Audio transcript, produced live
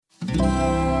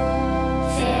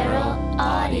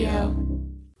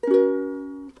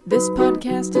This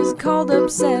podcast is called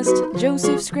Obsessed.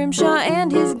 Joseph Scrimshaw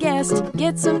and his guest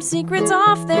get some secrets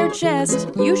off their chest.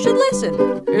 You should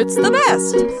listen. It's the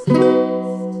best.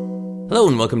 Hello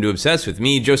and welcome to Obsessed with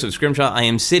me, Joseph Scrimshaw. I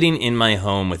am sitting in my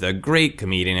home with a great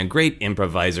comedian, a great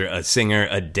improviser, a singer,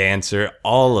 a dancer,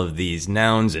 all of these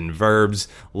nouns and verbs,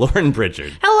 Lauren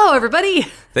Pritchard. Hello, everybody.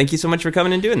 Thank you so much for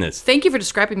coming and doing this. Thank you for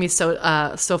describing me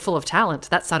so full of talent.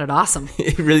 That sounded awesome.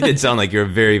 It really did sound like you're a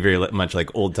very, very much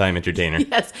like old-time entertainer.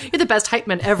 Yes, you're the best hype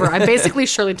man ever. I'm basically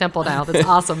Shirley Temple now. That's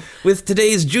awesome. With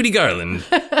today's Judy Garland,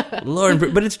 Lauren,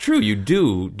 but it's true, you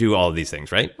do all of these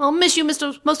things, right? I'll miss you, most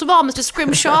of all, Mr.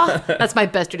 Scrimshaw. That's my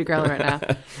best Judy Garland right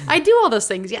now. I do all those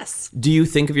things, yes. Do you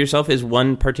think of yourself as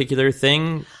one particular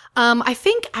thing? I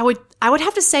think I would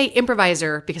have to say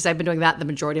improviser because I've been doing that the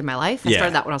majority of my life. I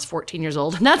started that when I was 14 years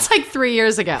old, and that's like 3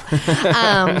 years ago.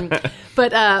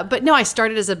 But no, I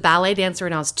started as a ballet dancer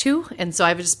when I was 2, and so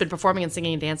I've just been performing and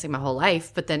singing and dancing my whole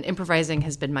life. But then improvising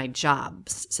has been my job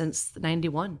since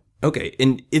 '91. Okay,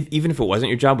 and even if it wasn't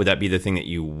your job, would that be the thing that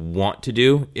you want to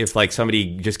do? If like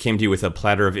somebody just came to you with a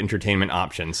platter of entertainment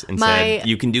options and said,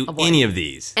 you can do any of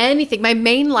these. Anything. My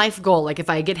main life goal, like if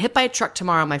I get hit by a truck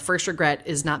tomorrow, my first regret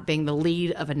is not being the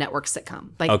lead of a network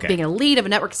sitcom. Like being a lead of a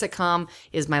network sitcom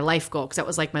is my life goal because that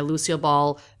was like my Lucille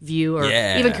Ball view or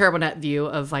even Carol Burnett view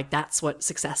of like that's what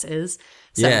success is.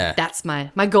 So that's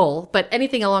my goal. But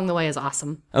anything along the way is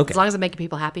awesome. Okay. As long as I'm making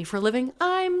people happy for a living,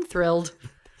 I'm thrilled.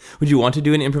 Would you want to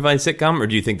do an improvised sitcom, or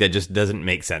do you think that just doesn't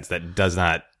make sense? That does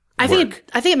not work?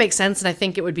 I think it makes sense, and I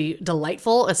think it would be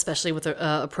delightful, especially with an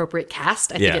appropriate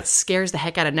cast. I think it scares the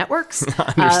heck out of networks.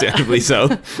 Understandably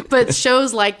so. But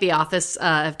shows like The Office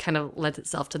have kind of lent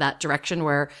itself to that direction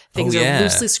where things are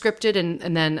loosely scripted,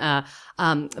 and then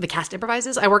the cast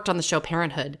improvises. I worked on the show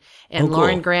Parenthood, and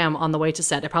Lauren Graham on the way to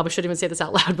set, I probably shouldn't even say this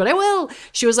out loud, but I will.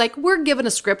 She was like, we're given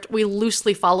a script, we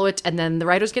loosely follow it, and then the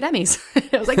writers get Emmys.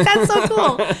 I was like, that's so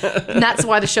cool. And that's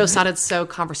why the show sounded so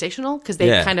conversational, because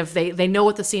they know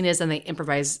what the scene is and they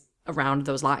improvise around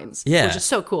those lines, which is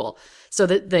so cool. So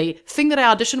the thing that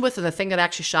I auditioned with and the thing that I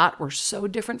actually shot were so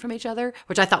different from each other,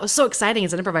 which I thought was so exciting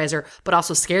as an improviser, but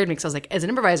also scared me because I was like, as an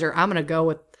improviser, I'm going to go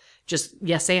with just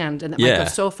yes and that might go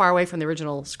so far away from the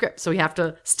original script. So we have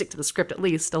to stick to the script at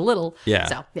least a little. Yeah.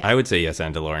 So, I would say yes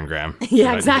and to Lauren Graham.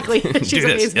 Yeah, exactly. She's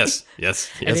amazing.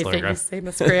 Yes, Anything Lauren Graham. You say,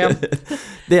 Miss Graham.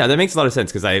 Yeah, that makes a lot of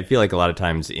sense because I feel like a lot of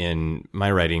times in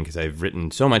my writing, because I've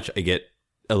written so much, I get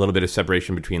a little bit of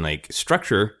separation between like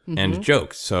structure and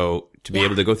jokes. So to be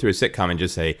able to go through a sitcom and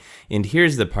just say, and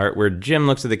here's the part where Jim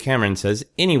looks at the camera and says,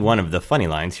 any one of the funny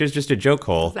lines, here's just a joke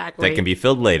hole that can be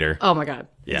filled later. Oh my God.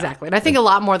 Yeah. Exactly. And I think a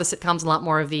lot more of the sitcoms, a lot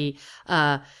more of the,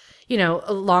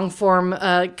 long form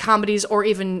comedies or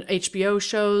even HBO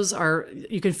shows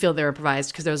you can feel they're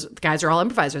improvised because those guys are all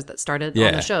improvisers that started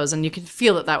on the shows. And you can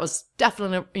feel that was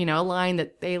definitely, a line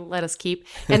that they let us keep.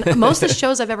 And most of the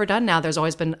shows I've ever done now, there's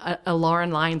always been a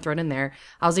Lauren line thrown in there.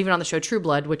 I was even on the show True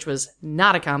Blood, which was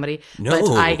not a comedy, but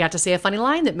I got to say a funny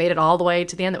line that made it all the way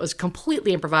to the end that was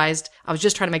completely improvised. I was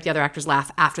just trying to make the other actors laugh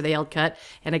after they yelled cut,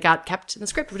 and it got kept in the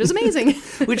script, which is amazing.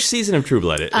 Which season of True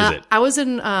Blood is it? I was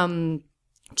in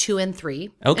 2 and 3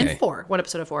 and 4, one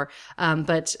episode of 4.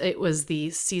 But it was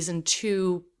the season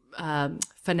 2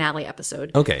 finale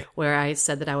episode. Okay. Where I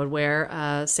said that I would wear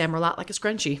Sam Merlot like a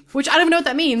scrunchie, which I don't even know what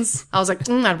that means. I was like,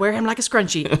 I'd wear him like a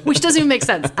scrunchie, which doesn't even make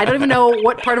sense. I don't even know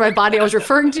what part of my body I was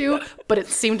referring to, but it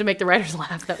seemed to make the writers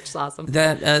laugh. That was awesome.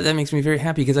 That makes me very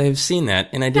happy because I have seen that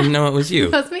and I didn't know it was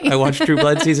you. That's me. I watched True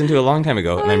Blood season 2 a long time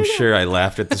ago, and I'm sure I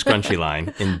laughed at the scrunchie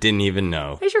line and didn't even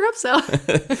know. I sure hope so.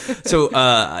 So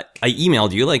I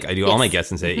emailed you like I do all my guests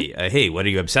and say, hey, what are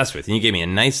you obsessed with? And you gave me a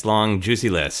nice, long,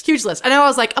 juicy list. Huge list. And I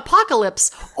was like,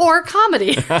 apocalypse or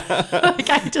comedy. Like,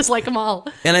 I just like them all.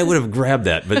 And I would have grabbed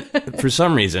that, but for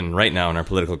some reason, right now in our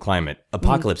political climate,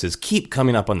 apocalypses keep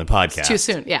coming up on the podcast. It's too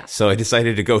soon, yeah. So I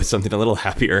decided to go with something a little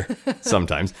happier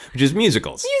sometimes, which is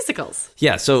musicals. Musicals.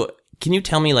 Yeah, so can you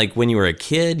tell me, like, when you were a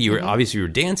kid, you were obviously you were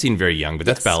dancing very young, but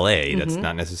that's ballet. That's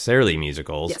not necessarily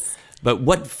musicals. Yes. But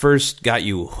what first got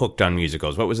you hooked on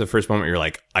musicals? What was the first moment you're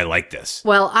like, I like this?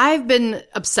 Well, I've been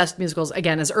obsessed with musicals,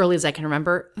 again, as early as I can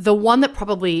remember. The one that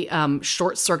probably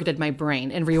short-circuited my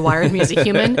brain and rewired me as a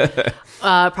human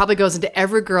probably goes into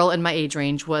every girl in my age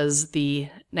range was the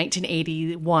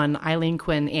 1981 Eileen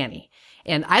Quinn Annie.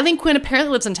 And Eileen Quinn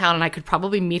apparently lives in town, and I could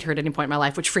probably meet her at any point in my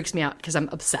life, which freaks me out because I'm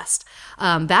obsessed.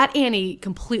 That Annie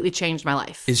completely changed my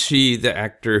life. Is she the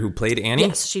actor who played Annie?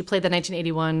 Yes, she played the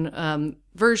 1981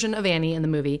 version of Annie in the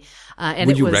movie. And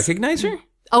Would you recognize her?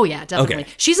 Oh yeah, definitely.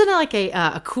 Okay. She's in like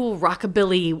a cool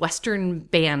rockabilly Western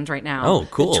band right now. Oh,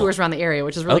 cool. That tours around the area,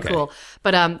 which is really cool.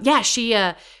 But yeah,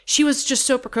 she was just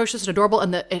so precocious and adorable,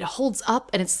 and it holds up,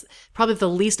 and it's probably the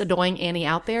least annoying Annie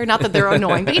out there. Not that they're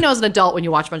annoying, but as an adult, when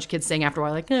you watch a bunch of kids sing after a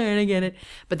while, like, all right, I get it.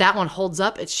 But that one holds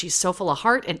up. She's so full of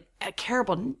heart, and Cara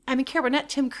Burnett,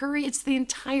 Tim Curry, it's the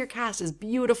entire cast is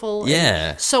beautiful.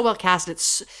 Yeah. So well cast.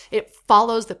 It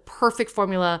follows the perfect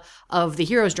formula of the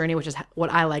hero's journey, which is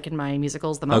what I like in my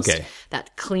musicals the most. Okay.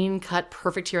 That clean cut,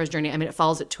 perfect hero's journey. I mean, it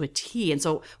follows it to a T. And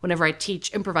so whenever I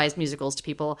teach improvised musicals to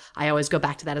people, I always go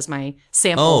back to that as my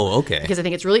sample. Oh, okay. Because I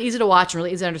think it's really easy to watch and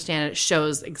really easy to understand, and it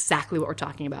shows exactly what we're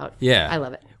talking about. Yeah. I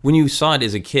love it. When you saw it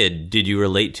as a kid, did you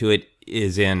relate to it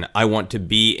as in, I want to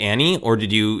be Annie? Or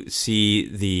did you see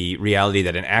the reality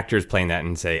that an actor is playing that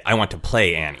and say, I want to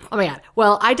play Annie? Oh my God.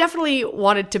 Well, I definitely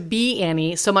wanted to be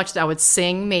Annie so much that I would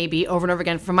sing maybe over and over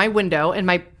again from my window, and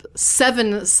my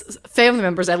 7 family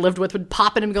members I lived with would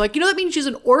pop in and go like, that means she's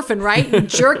an orphan, right? You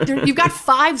jerk. You've got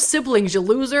 5 siblings, you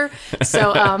loser.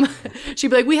 So she'd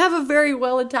be like, we have a very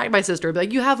well intact, my sister would be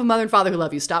like, you have a mother and father who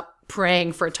love you. Stop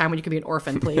praying for a time when you could be an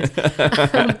orphan, please.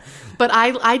 But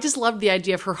I just loved the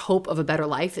idea of her hope of a better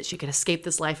life, that she could escape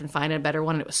this life and find a better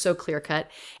one. And it was so clear cut.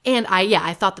 And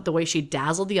I thought that the way she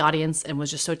dazzled the audience and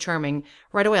was just so charming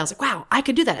right away, I was like, wow, I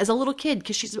could do that as a little kid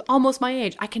because she's almost my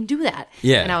age. I can do that.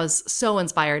 Yeah. And I was so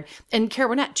inspired. And Cara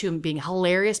Burnett too, being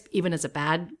hilarious, even as a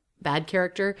bad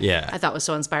character. Yeah. I thought was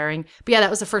so inspiring. But yeah, that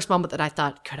was the first moment that I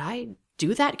thought, could I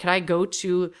do that? Could I go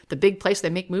to the big place where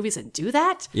they make movies and do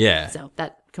that? Yeah. So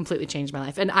that completely changed my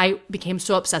life. And I became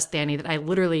so obsessed with Annie that I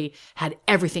literally had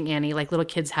everything Annie, like little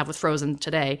kids have with Frozen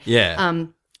today. Yeah.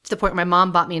 To the point where my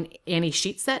mom bought me an Annie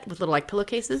sheet set with little like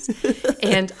pillowcases,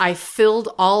 and I filled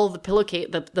all the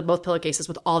both pillowcases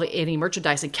with all the Annie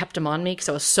merchandise and kept them on me because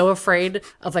I was so afraid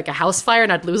of like a house fire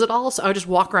and I'd lose it all. So I would just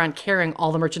walk around carrying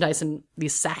all the merchandise in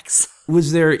these sacks.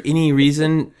 Was there any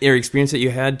reason or experience that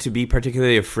you had to be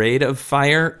particularly afraid of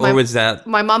fire, or was that...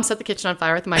 My mom set the kitchen on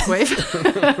fire with the microwave.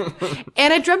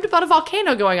 And I dreamt about a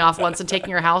volcano going off once and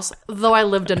taking her house, though I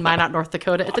lived in Minot, North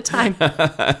Dakota at the time.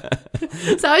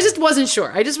 So I just wasn't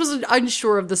sure. I just was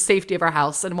unsure of the safety of our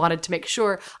house and wanted to make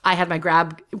sure I had my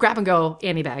grab and go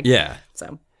Annie bag. Yeah.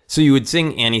 So you would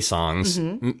sing Annie songs.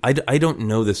 Mm-hmm. I don't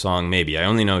know the song, maybe. I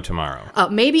only know Tomorrow.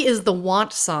 Maybe is the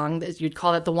Want song, that you'd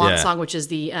call it the Want song, which is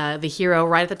the hero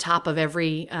right at the top of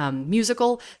every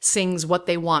musical sings what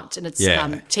they want. And it's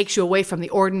takes you away from the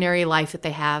ordinary life that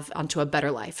they have onto a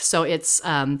better life. So it's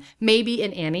maybe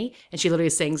in Annie, and she literally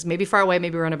sings, maybe far away,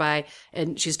 maybe running by,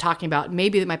 and she's talking about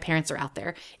maybe that my parents are out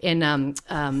there. And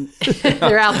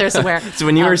they're out there somewhere. So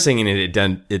when you were singing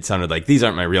it sounded like, these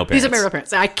aren't my real parents. These are my real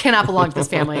parents. I cannot belong to this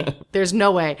family. There's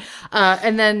no way.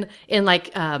 And then in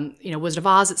like, Wizard of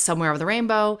Oz, it's Somewhere Over the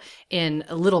Rainbow. In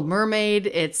Little Mermaid,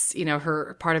 it's,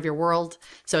 her part of your world.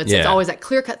 So it's always that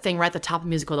clear cut thing right at the top of the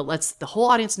musical that lets the whole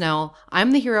audience know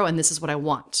I'm the hero and this is what I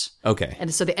want. Okay.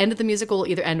 And so the end of the musical will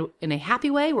either end in a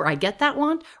happy way where I get that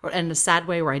want, or end in a sad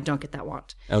way where I don't get that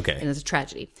want. Okay. And it's a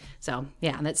tragedy. So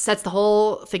yeah, and that sets the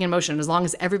whole thing in motion. As long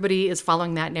as everybody is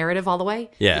following that narrative all the way,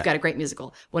 you've got a great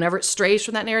musical. Whenever it strays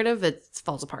from that narrative, it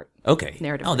falls apart. Okay.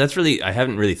 Narrative. Oh, I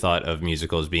haven't really thought of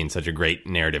musicals being such a great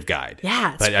narrative guide.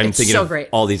 Yeah. But I'm thinking so of great.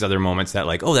 all these other moments that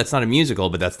like, oh, that's not a musical,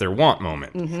 but that's their want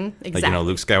moment. Mm-hmm, exactly. Like,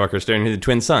 Luke Skywalker staring at the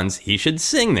twin sons. He should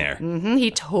sing there. Mm-hmm,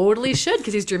 he totally should,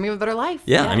 because he's dreaming of a better life.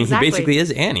 Yeah, I mean, exactly. He basically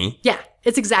is Annie. Yeah.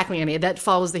 It's exactly Annie. That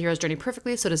follows the hero's journey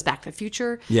perfectly. So does Back to the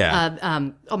Future. Yeah.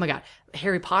 Oh my God.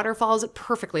 Harry Potter follows it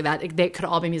perfectly. They could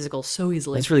all be musicals so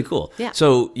easily. That's really cool. Yeah.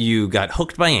 So you got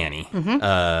hooked by Annie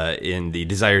in the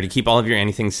desire to keep all of your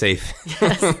Annie things safe,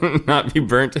 not be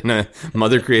burnt in a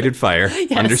mother-created fire,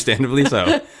 understandably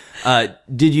so.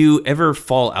 Did you ever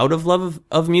fall out of love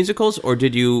of musicals, or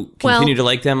did you continue to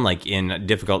like them, like in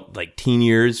difficult, like teen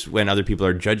years when other people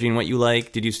are judging what you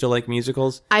like? Did you still like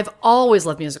musicals? I've always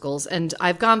loved musicals, and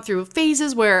I've gone through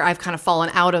phases where I've kind of fallen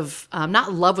out of,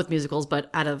 not love with musicals, but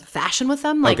out of fashion with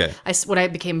them. Like when I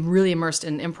became really immersed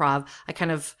in improv, I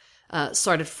kind of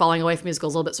started falling away from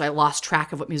musicals a little bit, so I lost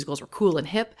track of what musicals were cool and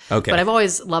hip. Okay. But I've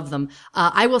always loved them.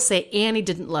 I will say Annie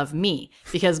didn't love me,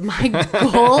 because my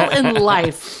goal in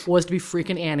life was to be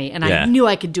freaking Annie, and I knew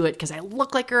I could do it because I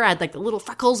looked like her. I had like the little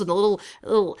freckles and the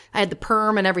little I had the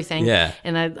perm and everything,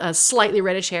 and a slightly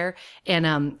reddish hair.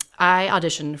 And I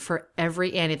auditioned for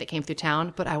every Annie that came through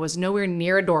town, but I was nowhere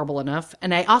near adorable enough.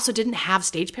 And I also didn't have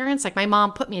stage parents. Like, my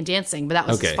mom put me in dancing, but that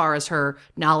was as far as her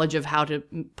knowledge of how to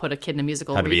put a kid in a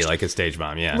musical. How to be like like a stage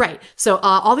mom, yeah. Right. So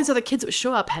all these other kids that would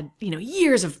show up had,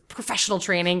 years of professional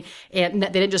training, and they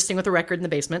didn't just sing with a record in the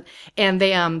basement. And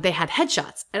they had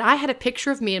headshots. And I had a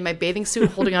picture of me in my bathing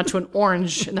suit holding onto an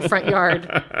orange in the front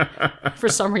yard for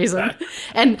some reason.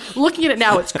 And looking at it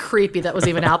now, it's creepy that was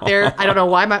even out there. I don't know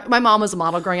why. My mom was a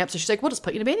model growing up, so she's like, "We'll just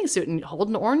put you in a bathing suit and hold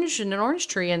an orange in an orange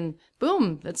tree, and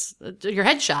boom, that's your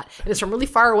headshot." And it's from really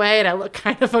far away, and I look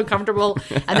kind of uncomfortable.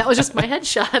 And that was just my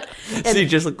headshot. And so you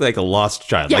just look like a lost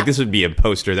child. Yeah. Like this would be a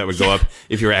poster that would go up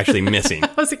if you were actually missing. I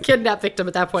was a kidnap victim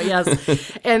at that point,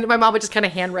 yes. And my mom would just kind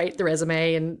of handwrite the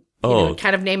resume and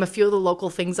kind of name a few of the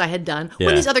local things I had done. Yeah.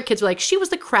 When these other kids were like, she was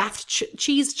the Kraft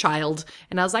cheese child.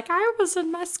 And I was like, I was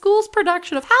in my school's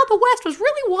production of How the West Was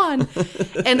Really Won.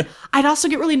 And I'd also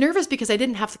get really nervous because I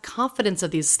didn't have the confidence of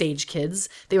these stage kids.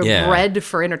 They were bred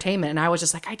for entertainment. And I was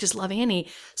just like, I just love Annie.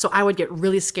 So I would get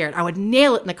really scared. I would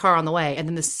nail it in the car on the way. And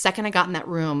then the second I got in that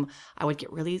room, I would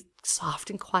get really soft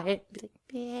and quiet, be like,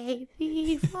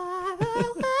 baby, fly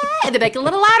away. And they'd make it a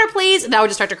little louder, please. And I would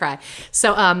just start to cry.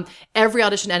 So every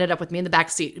audition ended up with me in the back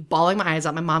seat, bawling my eyes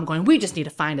out. My mom going, we just need to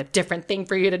find a different thing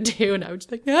for you to do. And I was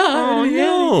just like, Oh,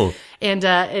 no. And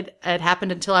it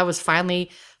happened until I was finally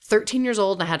 13 years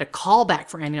old, and I had a call back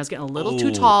for Annie. I was getting a little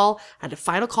too tall. I had a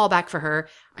final call back for her.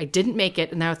 I didn't make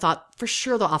it, and I thought, for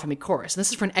sure they'll offer me chorus. And this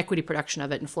is for an equity production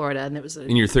of it in Florida, and it was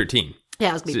And you're 13. Yeah,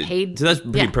 I was being paid. So that's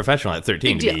pretty professional at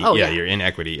 13 to be. You're in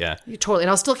equity, yeah. Totally. And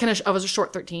I was still I was a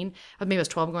short 13. Maybe I was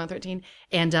 12 going on 13.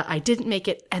 And I didn't make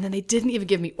it. And then they didn't even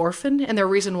give me orphan. And their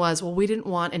reason was, well, we didn't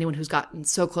want anyone who's gotten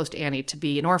so close to Annie to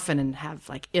be an orphan and have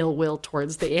like ill will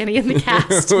towards the Annie in the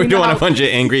cast. We don't want a bunch of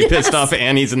angry, pissed off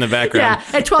Annies in the background.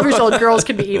 Yeah, and 12 years old girls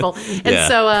can be evil.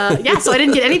 And so I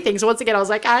didn't get anything. So once again, I was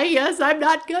like, I'm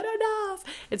not good enough.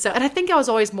 And I think I was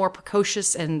always more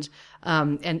precocious and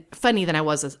funny than I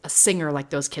was a singer like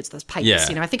those kids, those pipes.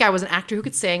 Yeah. I think I was an actor who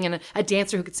could sing and a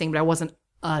dancer who could sing, but I wasn't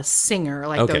a singer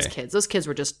like those kids. Those kids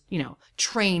were just,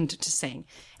 trained to sing.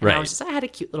 And I had a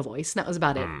cute little voice, and that was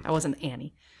about it. I wasn't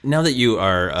Annie. Now that you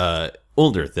are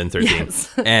older than 13,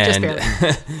 yes.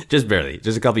 and just barely,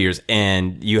 just a couple years,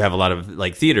 and you have a lot of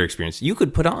like theater experience, you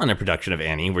could put on a production of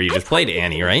Annie where you just played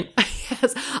Annie, right?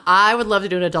 Yes, I would love to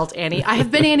do an adult Annie. I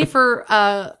have been Annie for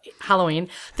Halloween.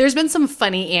 There's been some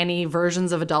funny Annie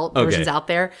versions of adult versions out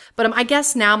there, but I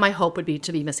guess now my hope would be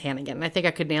to be Miss Hannigan. And I think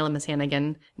I could nail a Miss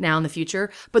Hannigan now in the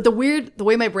future. But the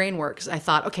way my brain works, I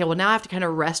thought, okay, well now I have to kind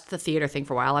of rest the theater thing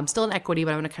for a while. I'm still in equity,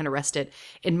 but I'm going to kind of rest it.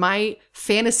 In my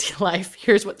fantasy life,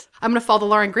 here's what I'm going to follow the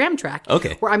Lauren Graham track.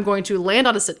 Okay. Where I'm going to land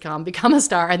on a sitcom, become a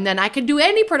star, and then I can do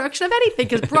any production of anything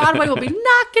because Broadway will be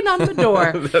knocking on the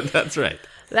door. That's right.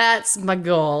 That's my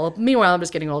goal. Meanwhile, I'm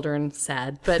just getting older and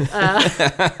sad. But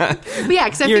yeah,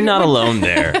 because you're not alone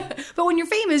there. But when you're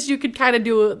famous, you could kind of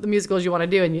do the musicals you want to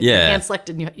do, and you're hand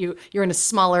selected, and you're in a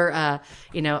smaller,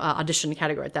 audition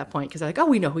category at that point because they're like, oh,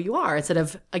 we know who you are, instead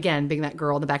of again being that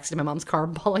girl in the backseat of my mom's car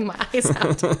bawling my eyes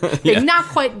out, being not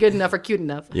quite good enough or cute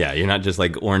enough. Yeah, you're not just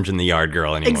like Orange in the Yard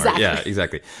girl anymore. Exactly. Yeah,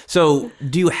 exactly. So,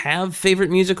 do you have favorite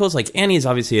musicals? Like Annie is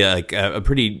obviously a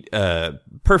pretty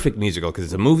perfect musical because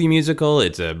it's a movie musical,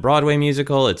 it's a Broadway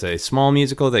musical, it's a small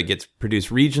musical that gets produced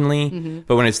regionally. Mm-hmm.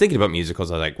 But when I was thinking about musicals,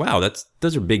 I was like, wow,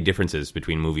 those are big differences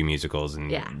between movie musicals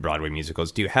and Broadway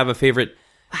musicals. Do you have a favorite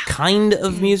kind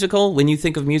of musical when you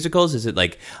think of musicals? Is it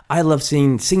like, I love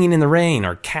Singing in the Rain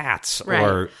or Cats? Right.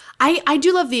 Or I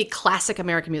do love the classic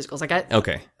American musicals. Like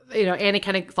okay. Annie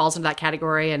kind of falls into that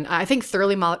category. And I think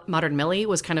Thoroughly Modern Millie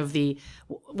was kind of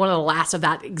one of the last of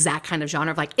that exact kind of genre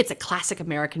of like, it's a classic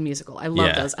American musical. I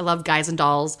love those. I love Guys and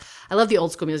Dolls. I love the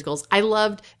old school musicals. I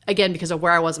loved, again, because of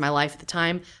where I was in my life at the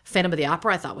time, Phantom of the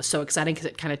Opera I thought was so exciting because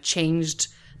it kind of changed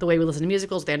the way we listen to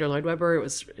musicals with Andrew Lloyd Webber. It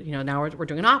was, now we're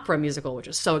doing an opera musical, which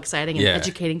is so exciting and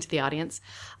educating to the audience.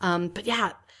 But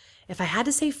yeah, if I had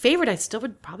to say favorite, I still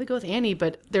would probably go with Annie,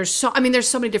 but there's so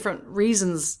many different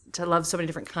reasons to love so many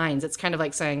different kinds. It's kind of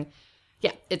like saying,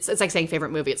 it's like saying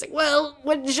favorite movie. It's like, well,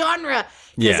 what genre?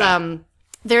 Yeah.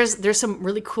 There's some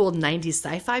really cool 90s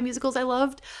sci-fi musicals I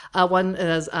loved.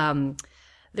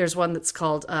 There's one that's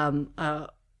called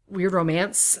Weird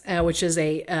Romance, which is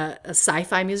a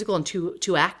sci-fi musical in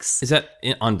two acts. Is that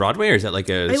on Broadway or is that like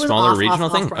a smaller regional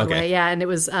thing? Off Broadway, okay. Yeah, and it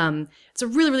was it's a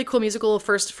really, really cool musical.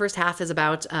 First half is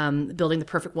about building the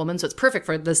perfect woman, so it's perfect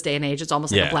for this day and age. It's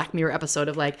almost like a Black Mirror episode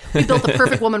of like, we built the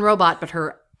perfect woman robot, but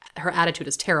her attitude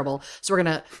is terrible. So we're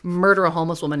going to murder a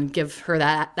homeless woman and give her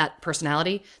that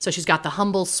personality. So she's got the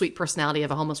humble, sweet personality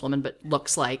of a homeless woman, but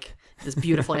looks like this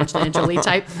beautiful Angelina Jolie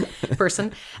type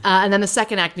person. And then the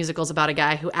second act musical is about a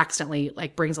guy who accidentally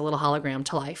like brings a little hologram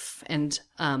to life. And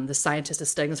the scientist is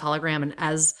studying this hologram. And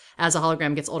as a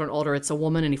hologram gets older and older, it's a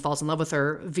woman and he falls in love with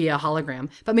her via hologram.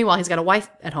 But meanwhile, he's got a wife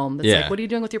at home that's like, what are you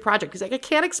doing with your project? He's like, I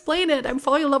can't explain it. I'm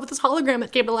falling in love with this hologram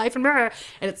that came to life. And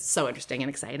it's so interesting and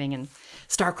exciting and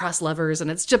star-crossed lovers. And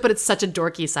but it's such a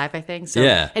dorky sci-fi thing. So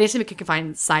anytime you can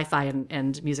find sci-fi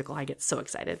and musical, I get so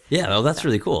excited. Yeah, well, that's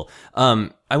really cool.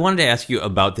 I wanted to ask you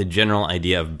about the general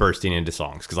idea of bursting into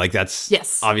songs. Because like that's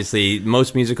obviously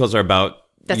most musicals are about,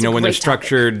 when they're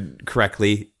structured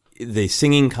correctly, the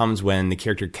singing comes when the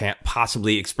character can't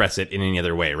possibly express it in any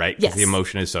other way, right? Because the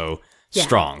emotion is so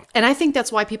strong. And I think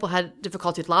that's why people had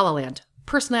difficulty with La La Land.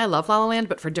 Personally, I love La La Land,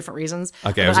 but for different reasons.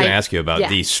 Okay, I was going to ask you about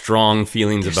the strong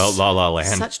feelings about La La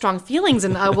Land. Such strong feelings,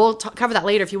 and we'll cover that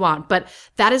later if you want. But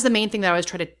that is the main thing that I always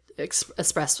try to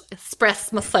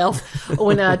express myself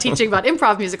when teaching about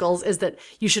improv musicals, is that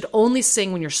you should only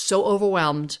sing when you're so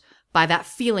overwhelmed by that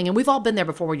feeling. And we've all been there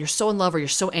before, where you're so in love or you're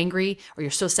so angry or you're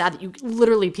so sad that you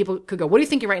literally, people could go, what are you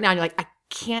thinking right now? And you're like, I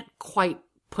can't quite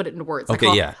put it into words. Okay,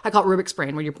 I call it Rubik's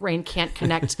brain, where your brain can't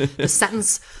connect the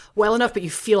sentence well enough, but you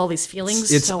feel all these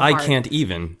feelings so hard. I can't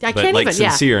even, but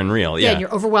sincere and real. Yeah, and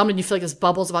you're overwhelmed and you feel like this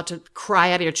bubble's about to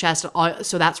cry out of your chest.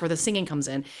 So that's where the singing comes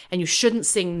in. And you shouldn't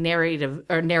sing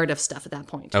narrative stuff at that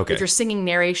point. Okay. If you're singing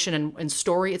narration and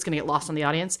story, it's going to get lost on the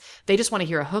audience. They just want to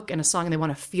hear a hook and a song, and they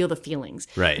want to feel the feelings.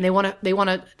 Right. And they want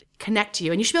to connect to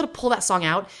you, and you should be able to pull that song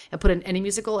out and put it in any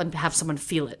musical and have someone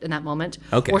feel it in that moment.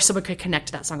 Okay. Or someone could connect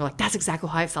to that song and go like, that's exactly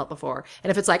how I felt before.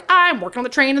 And if it's like, I'm working on the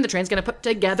train and the train's going to put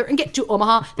together and get to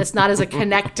Omaha, that's not as a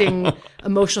connecting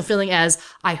emotional feeling as,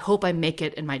 I hope I make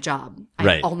it in my job.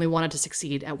 I only wanted to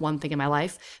succeed at one thing in my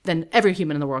life. Then every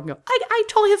human in the world can go, I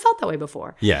totally have felt that way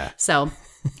before. Yeah. So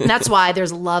that's why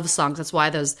there's love songs. That's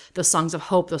why those songs of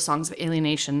hope, those songs of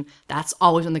alienation, that's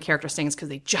always when the character sings, because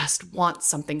they just want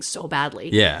something so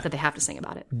badly that they have to sing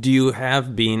about it. Do you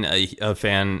have, being a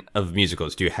fan of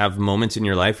musicals, do you have moments in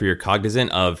your life where you're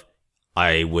cognizant of,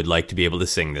 I would like to be able to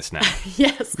sing this now?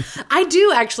 Yes, I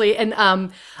do actually. And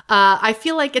I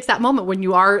feel like it's that moment when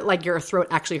you are like, your throat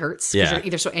actually hurts because you're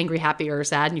either so angry, happy, or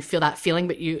sad, and you feel that feeling,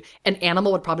 but an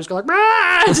animal would probably just go like,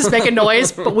 just make a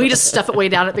noise, but we just stuff it way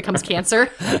down, it becomes cancer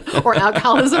or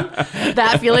alcoholism,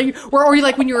 that feeling. Or you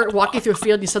like when you're walking through a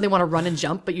field and you suddenly want to run and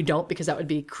jump, but you don't, because that would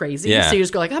be crazy. Yeah. So you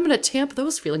just go like, I'm going to tamp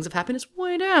those feelings of happiness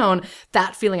way down.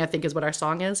 That feeling, I think, is what our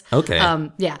song is. Okay.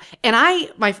 Yeah. And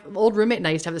my old roommate and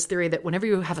I used to have this theory that whenever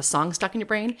you have a song stuck in your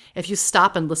brain, if you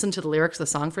stop and listen to the lyrics of the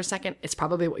song for a second, it's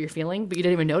probably what you're feeling, but you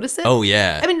didn't even notice it. Oh,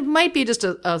 yeah. I mean, it might be just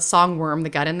a song worm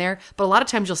that got in there, but a lot of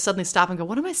times you'll suddenly stop and go,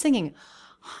 what am I singing?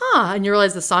 And you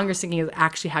realize the song you're singing is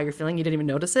actually how you're feeling. You didn't even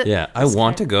notice it. Yeah. I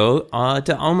want to go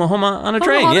to Omaha on a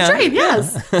train. On a train,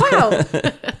 yes.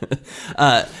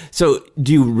 Wow. So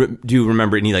do you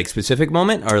remember any like specific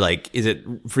moment, or like, is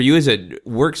it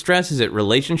work stress? Is it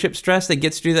relationship stress that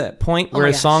gets you to that point where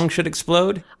a song should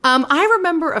explode? I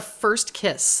remember a first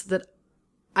kiss that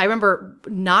I remember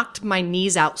knocked my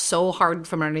knees out so hard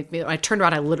from underneath me. When I turned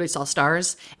around, I literally saw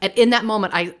stars. And in that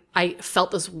moment, I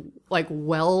felt this like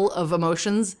well of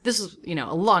emotions. This was,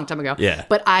 a long time ago. Yeah.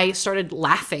 But I started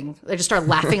laughing. I just started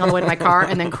laughing on the way to my car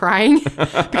and then crying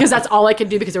because that's all I could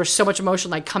do, because there was so much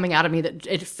emotion like coming out of me that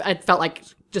it felt like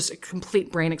just a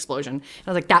complete brain explosion. And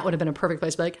I was like, that would have been a perfect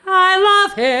place to be like, I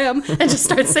love him, and just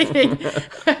start singing.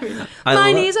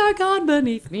 My knees are gone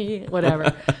beneath me,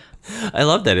 whatever. I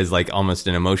love that as like almost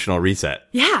an emotional reset.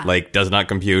 Yeah. Like, does not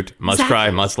compute, must cry,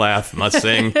 must laugh, must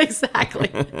sing. Exactly.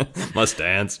 Must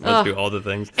dance, must do all the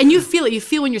things. And you feel it. You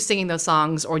feel when you're singing those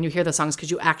songs or when you hear those songs,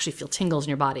 because you actually feel tingles in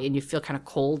your body and you feel kind of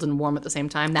cold and warm at the same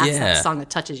time. That's that song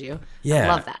that touches you. Yeah. I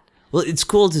love that. Well, it's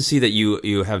cool to see that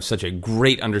you have such a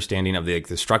great understanding of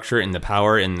the structure and the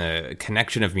power and the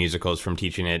connection of musicals from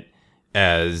teaching it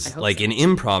as like an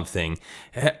improv thing.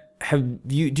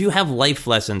 Do you have life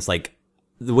lessons, like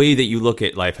the way that you look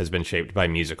at life has been shaped by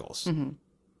musicals? Mm-hmm.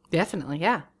 Definitely,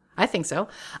 yeah. I think so.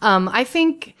 I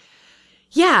think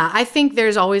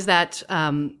there's always that,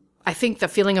 I think the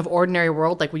feeling of ordinary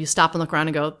world, like when you stop and look around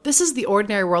and go, this is the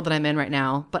ordinary world that I'm in right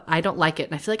now, but I don't like it.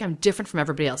 And I feel like I'm different from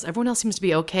everybody else. Everyone else seems to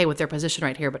be okay with their position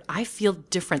right here, but I feel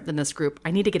different than this group. I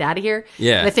need to get out of here.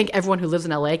 Yeah. And I think everyone who lives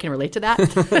in LA can relate to that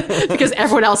because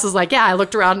everyone else is like, yeah, I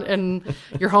looked around in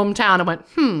your hometown and went,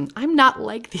 I'm not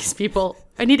like these people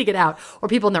I need to get out. Or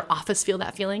people in their office feel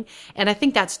that feeling. And I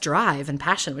think that's drive and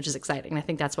passion, which is exciting. And I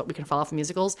think that's what we can follow from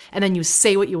musicals. And then you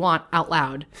say what you want out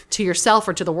loud to yourself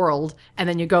or to the world, and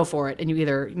then you go for it. And you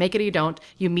either make it or you don't.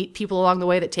 You meet people along the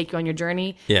way that take you on your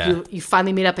journey. Yeah. You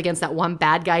finally meet up against that one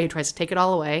bad guy who tries to take it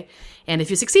all away. And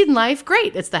if you succeed in life,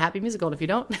 great. It's the happy musical. And if you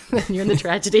don't, then you're in the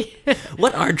tragedy.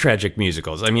 What are tragic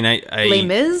musicals? I mean, Les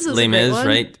Mis is Les a great Mis, one.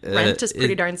 right? Rent is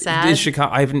pretty darn sad. Is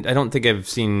Chicago? I don't think I've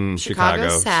seen Chicago.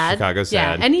 Sad. Chicago's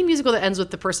sad. Yeah, any musical that ends with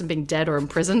the person being dead or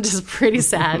imprisoned is pretty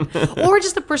sad. Or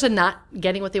just the person not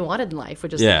getting what they wanted in life,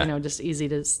 which is just easy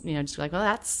to just be like, well,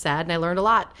 that's sad, and I learned a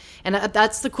lot. And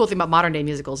that's the cool thing about modern day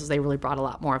musicals is they really brought a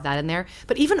lot more of that in there.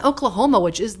 But even Oklahoma,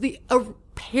 which is a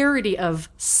parody of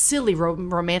silly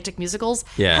romantic musicals,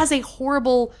 has a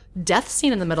horrible death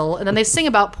scene in the middle, and then they sing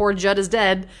about poor Judd is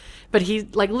dead. But he,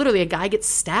 literally, a guy gets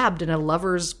stabbed in a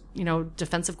lover's,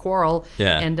 defensive quarrel.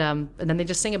 Yeah. And then they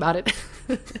just sing about it.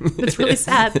 It's really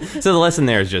sad. So the lesson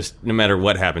there is just, no matter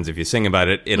what happens, if you sing about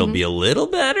it, it'll be a little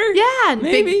better. Yeah. And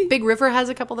maybe. Big River has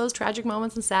a couple of those tragic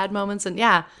moments and sad moments. And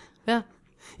yeah.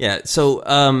 Yeah. So,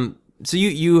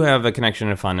 you have a connection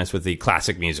and a fondness with the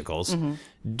classic musicals. Mm-hmm.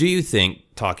 Do you think,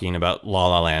 talking about La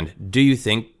La Land, do you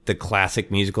think the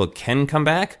classic musical can come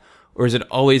back? Or is it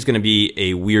always going to be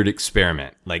a weird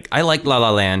experiment? Like, I like La La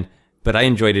Land, but I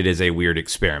enjoyed it as a weird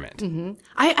experiment. Mm-hmm.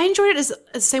 I enjoyed it as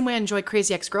the same way I enjoy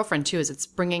Crazy Ex-Girlfriend, too, is it's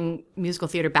bringing musical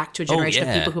theater back to a generation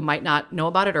of people who might not know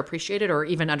about it or appreciate it or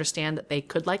even understand that they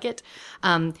could like it.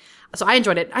 So I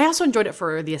enjoyed it. I also enjoyed it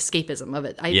for the escapism of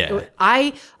it.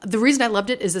 The reason I loved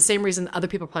it is the same reason other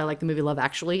people probably like the movie Love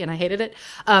Actually, and I hated it,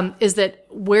 is that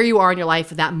where you are in your life,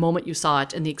 that moment you saw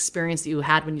it, and the experience that you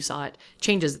had when you saw it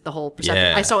changes the whole perception.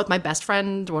 Yeah. I saw it with my best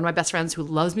friend, one of my best friends who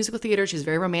loves musical theater. She's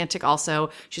very romantic also.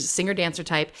 She's a singer-dancer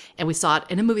type, and we saw it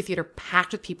in a movie theater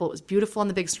packed with people. It was beautiful on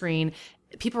the big screen.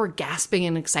 People were gasping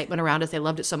in excitement around us. They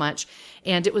loved it so much.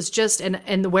 And it was just,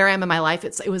 and where I am in my life,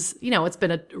 it's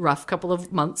been a rough couple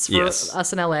of months for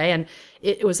us in LA. And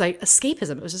it was like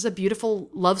escapism. It was just a beautiful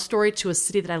love story to a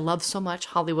city that I love so much,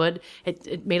 Hollywood.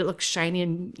 It made it look shiny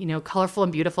and, colorful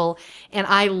and beautiful. And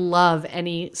I love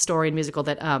any story and musical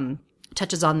that,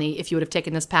 touches on the, if you would have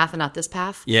taken this path and not this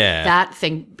path. Yeah. That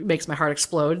thing makes my heart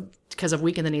explode because of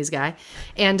Weak in the Knees guy.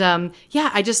 And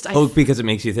because it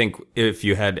makes you think if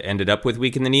you had ended up with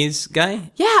Weak in the Knees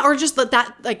guy? Yeah, or just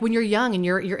that like when you're young and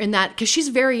you're in that, because she's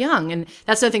very young. And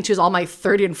that's the other thing too, is all my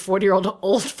 30 and 40-year-old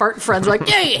old fart friends are like,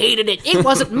 yeah, you hated it. It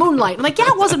wasn't Moonlight. I'm like, yeah,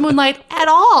 it wasn't Moonlight at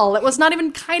all. It was not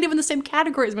even kind of in the same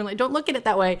category as Moonlight. Don't look at it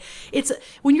that way. It's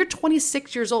when you're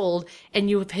 26 years old and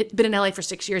you've been in LA for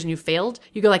 6 years and you failed,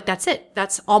 you go like, that's it.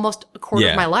 That's almost a quarter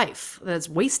of my life that's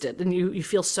wasted. And you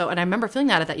feel so, and I remember feeling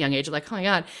that at that young age, like, oh my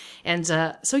God. And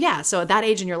so at that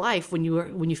age in your life, when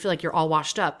you feel like you're all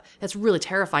washed up, that's really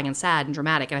terrifying and sad and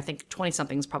dramatic. And I think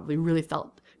 20-somethings probably really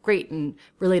felt great and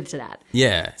related to that.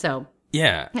 Yeah. So.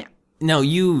 Yeah. Now,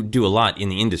 you do a lot in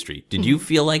the industry. Did you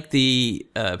feel like the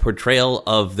portrayal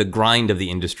of the grind of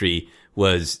the industry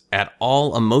was at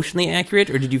all emotionally accurate,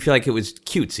 or did you feel like it was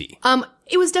cutesy?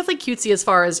 It was definitely cutesy as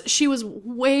far as she was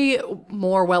way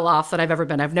more well off than I've ever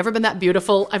been. I've never been that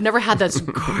beautiful. I've never had this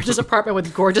gorgeous apartment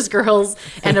with gorgeous girls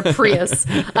and a Prius.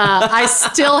 I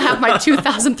still have my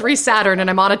 2003 Saturn and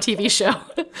I'm on a TV show.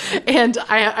 And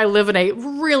I live in a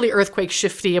really earthquake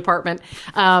shifty apartment.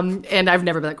 And I've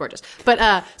never been that gorgeous.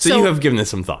 But so you have given this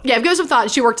some thought. Yeah, I've given some thought.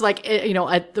 She worked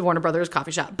at the Warner Brothers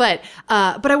coffee shop. But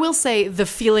I will say the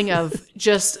feeling of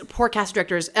just poor cast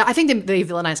directors. I think they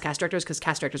villainize cast directors because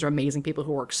cast directors are amazing people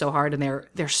who work so hard and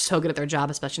they're so good at their job,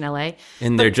 especially in LA.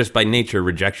 And they're just by nature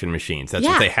rejection machines. That's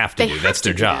what they have to do. That's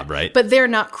their job, right? But they're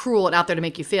not cruel and out there to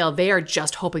make you fail. They are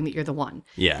just hoping that you're the one.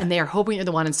 Yeah. And they are hoping you're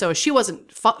the one. And so she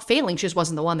wasn't failing. She just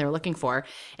wasn't the one they were looking for.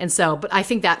 And so, but I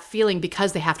think that feeling,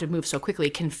 because they have to move so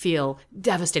quickly, can feel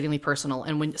devastatingly personal.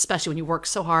 And especially when you work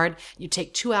so hard, you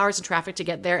take 2 hours in traffic to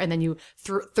get there, and then you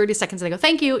 30 seconds and they go,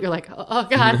 thank you. You're like, oh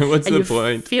God. What's and the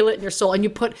point? Feel it in your soul. And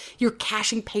you're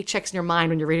cashing paychecks in your mind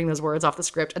when you're reading those words off the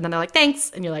script. And then they're like, thanks.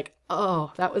 And you're like,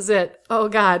 oh, that was it. Oh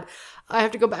God, I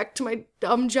have to go back to my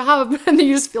dumb job. And then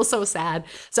you just feel so sad.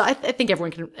 So I think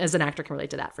everyone can, as an actor, can relate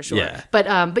to that for sure. Yeah.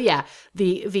 But yeah,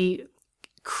 the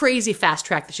crazy fast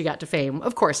track that she got to fame,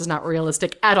 of course, is not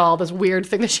realistic at all. This weird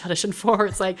thing that she auditioned for.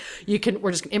 It's like,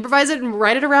 we're just gonna improvise it and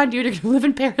write it around you. You're gonna live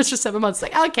in Paris for 7 months.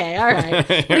 Like, okay, all right.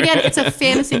 But again, it's a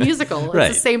fantasy musical.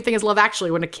 It's the same thing as Love Actually,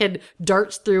 when a kid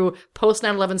darts through post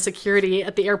 9/11 security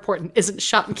at the airport and isn't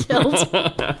shot and killed.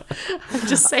 I'm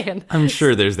just saying. I'm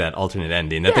sure there's that alternate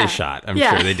ending that they shot. I'm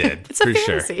sure they did. It's a for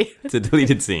fantasy. Sure. It's a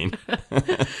deleted scene.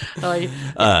 La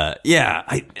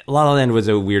La La Land was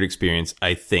a weird experience,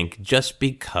 I think, just because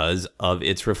because of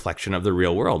its reflection of the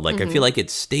real world. Like, I feel like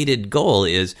its stated goal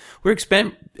is we're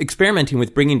experimenting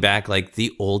with bringing back like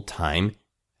the old time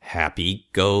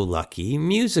happy-go-lucky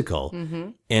musical.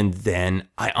 And then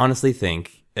I honestly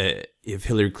think if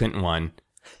Hillary Clinton won,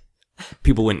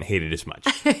 people wouldn't hate it as much.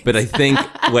 But I think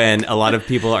when a lot of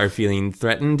people are feeling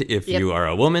threatened, if you are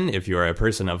a woman, if you are a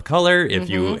person of color, if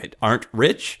you aren't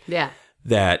rich,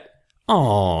 that,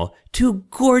 oh, two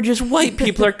gorgeous white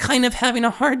people are kind of having a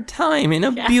hard time in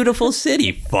a beautiful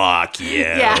city. Fuck you.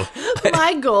 Yeah,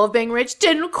 my goal of being rich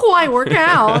didn't quite work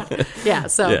out.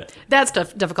 So that's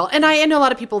difficult. And I know a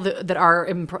lot of people that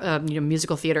are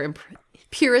musical theater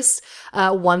purists.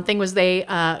 One thing was they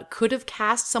could have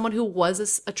cast someone who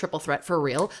was a triple threat for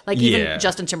real. Like even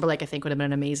Justin Timberlake, I think, would have been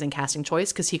an amazing casting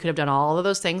choice because he could have done all of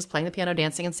those things, playing the piano,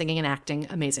 dancing and singing and acting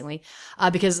amazingly.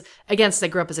 Because again, since I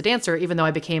grew up as a dancer, even though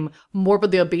I became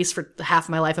morbidly obese for half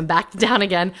my life and back down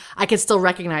again, I could still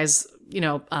recognize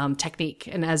technique.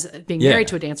 And as being married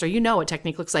to a dancer, you know what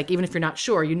technique looks like. Even if you're not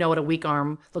sure, you know what a weak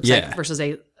arm looks like versus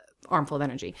a armful of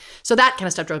energy. So that kind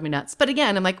of stuff drove me nuts. But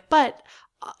again, I'm like,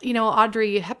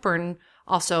 Audrey Hepburn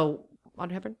also.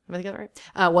 Audrey Hepburn, am I thinking that right?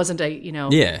 Wasn't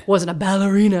a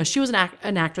ballerina. She was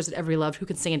an actress that everybody loved who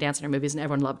could sing and dance in her movies, and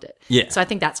everyone loved it. Yeah. So I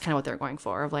think that's kind of what they're going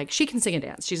for. Of like, she can sing and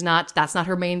dance. That's not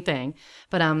her main thing.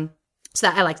 But so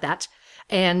that I like that.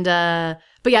 And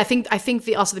but yeah, I think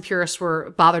the purists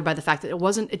were bothered by the fact that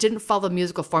it didn't follow the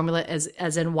musical formula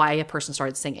as in why a person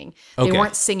started singing. They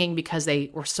weren't singing because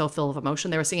they were so full of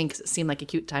emotion. They were singing because it seemed like a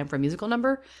cute time for a musical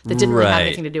number that didn't really have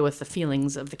anything to do with the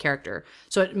feelings of the character.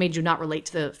 So it made you not relate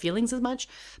to the feelings as much.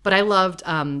 But I loved.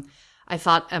 I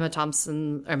thought Emma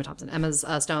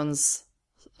Stone's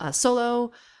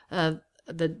solo,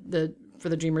 the For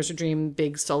the Dreamers Who Dream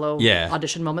big solo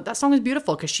audition moment. That song is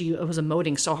beautiful because she was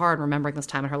emoting so hard, remembering this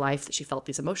time in her life that she felt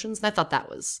these emotions. And I thought that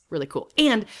was really cool.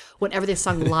 And whenever they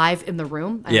sung live in the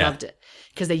room, I loved it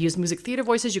because they used music theater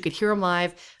voices. You could hear them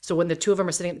live. So when the two of them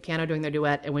are sitting at the piano doing their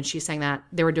duet, and when she sang that,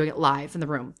 they were doing it live in the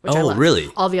room, which I loved. Really?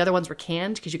 All the other ones were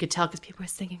canned because you could tell because people were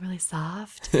singing really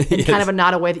soft and kind of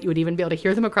not a way that you would even be able to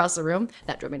hear them across the room.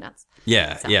 That drove me nuts.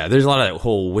 Yeah, so. Yeah. There's a lot of that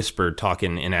whole whisper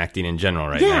talking in acting in general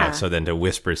right now. So then to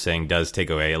whisper sing does take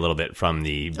away a little bit from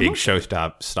the big show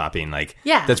stopping. Like,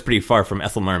 that's pretty far from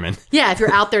Ethel Merman. Yeah, if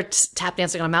you're out there tap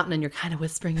dancing on a mountain and you're kind of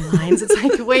whispering your lines, it's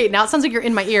like, wait, now it sounds like you're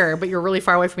in my ear, but you're really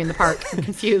far away from me in the park. I'm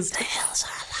confused. The hills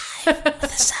are alive with the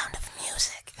sound of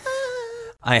music.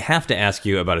 I have to ask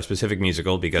you about a specific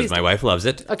musical because my wife loves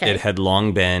it. Okay. It had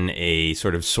long been a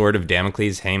sort of sword of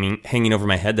Damocles hanging over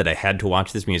my head that I had to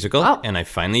watch this musical, and I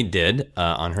finally did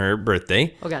on her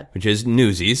birthday, which is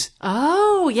Newsies.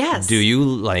 Oh, yes. Do you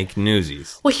like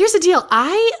Newsies? Well, here's the deal.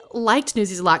 I liked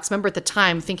Newsies a lot because I remember at the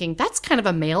time thinking that's kind of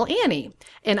a male Annie.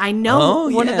 And I know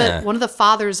one of the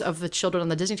fathers of the children on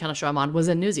the Disney Channel show I'm on was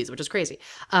in Newsies, which is crazy.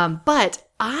 But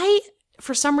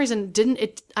for some reason,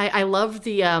 I loved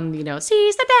the,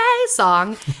 Seize the Day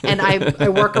song. And I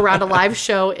work around a live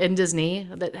show in Disney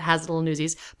that has little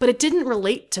Newsies. But it didn't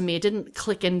relate to me. It didn't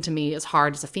click into me as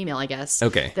hard as a female, I guess.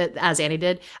 Okay. As Annie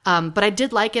did. But I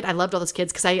did like it. I loved all those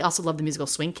kids because I also loved the musical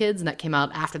Swing Kids. And that came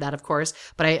out after that, of course.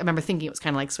 But I remember thinking it was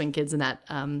kind of like Swing Kids in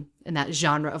that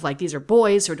genre of like, these are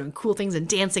boys who are doing cool things and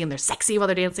dancing and they're sexy while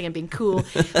they're dancing and being cool.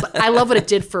 But I love what it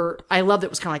did I loved that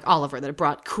it was kind of like Oliver, that it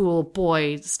brought cool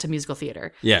boys to musical theater.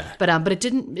 Yeah. But it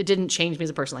didn't change me as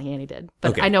a person like Annie did.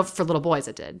 But I know for little boys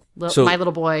it did. My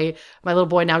little boy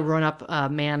now grown up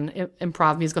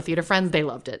improv musical theater friends, they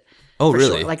loved it. Oh,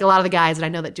 really? Sure. Like a lot of the guys that I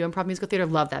know that do improv musical theater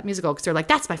love that musical because they're like,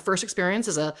 that's my first experience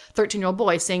as a 13-year-old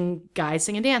boy seeing guys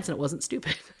sing and dance and it wasn't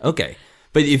stupid. Okay.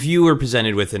 But if you were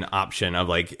presented with an option of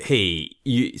like, hey,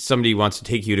 somebody wants to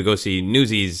take you to go see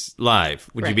Newsies live,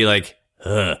 would you be like,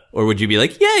 or would you be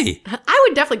like, yay? I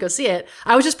would definitely go see it.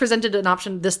 I was just presented an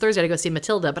option this Thursday to go see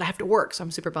Matilda, but I have to work, so I'm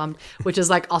super bummed, which is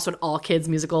like also an all kids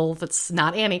musical that's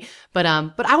not Annie. But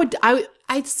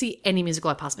I'd see any musical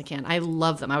I possibly can. I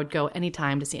love them. I would go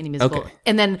anytime to see any musical. Okay.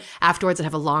 And then afterwards I'd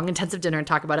have a long, intensive dinner and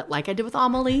talk about it like I did with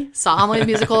Amelie. Saw Amelie the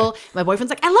musical. My boyfriend's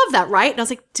like, I love that, right? And I was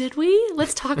like, did we?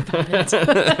 Let's talk about it.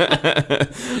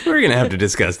 We're going to have to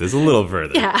discuss this a little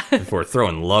further before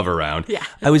throwing love around. Yeah.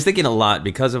 I was thinking a lot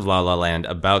because of La La Land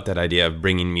about that idea of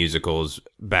bringing musicals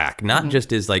back. Not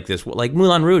just as like this, like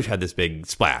Moulin Rouge had this big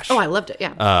splash. Oh, I loved it,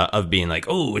 yeah. Of being like,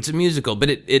 oh, it's a musical. But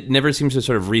it never seems to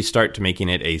sort of restart to making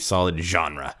it a solid genre.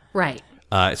 Right.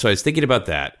 So I was thinking about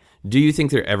that. Do you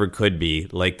think there ever could be,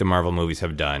 like the Marvel movies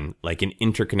have done, like an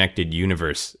interconnected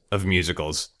universe of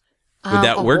musicals? Would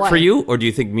that work for you? Or do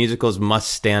you think musicals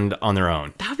must stand on their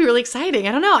own? That would be really exciting.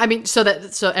 I don't know. I mean, so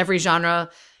every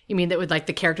genre, You mean that would like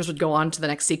the characters would go on to the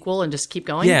next sequel and just keep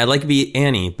going? Yeah, like be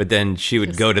Annie, but then she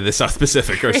would go to the South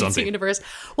Pacific or something. Universe.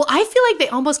 Well, I feel like they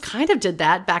almost kind of did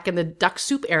that back in the Duck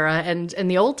Soup era and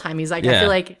the old timies. Like I feel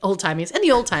like old timies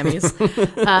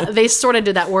they sort of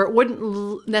did that where it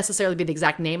wouldn't necessarily be the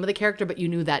exact name of the character, but you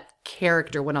knew that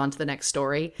character went on to the next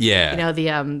story. Yeah,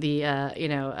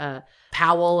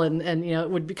 Powell and it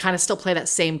would be kind of still play that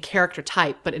same character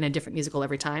type, but in a different musical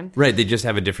every time. Right. They just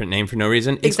have a different name for no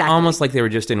reason. It's almost like they were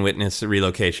just in Witness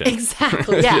Relocation.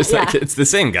 Exactly. Yeah. Like, it's the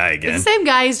same guy again. It's the same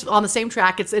guys on the same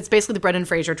track. It's basically the Brendan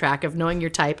Fraser track of knowing your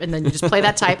type, and then you just play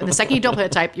that type. And the second you don't play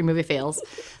that type, your movie fails.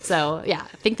 So yeah,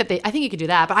 I think you could do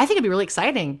that, but I think it'd be really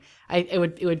exciting. It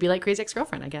would be like Crazy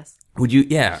Ex-Girlfriend, I guess. Would you?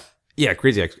 Yeah. Yeah,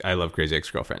 I love Crazy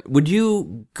Ex-Girlfriend. Would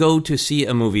you go to see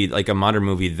a movie, like a modern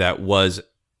movie that was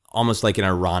almost like an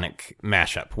ironic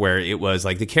mashup where it was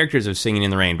like the characters of Singing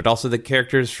in the Rain, but also the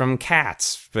characters from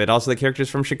Cats, but also the characters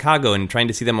from Chicago, and trying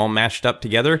to see them all mashed up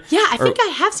together? Yeah, I think I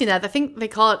have seen that. I think they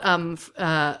call it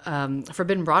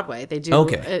Forbidden Broadway. They do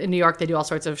in New York. They do all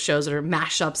sorts of shows that are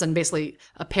mashups and basically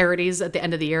parodies at the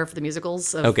end of the year for the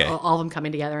musicals. Of all of them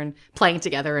coming together and playing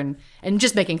together and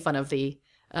just making fun of the.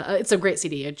 It's a great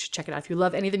CD. Check it out. If you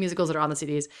love any of the musicals that are on the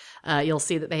CDs, you'll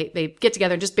see that they get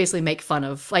together and just basically make fun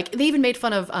of, like, they even made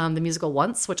fun of the musical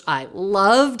Once, which I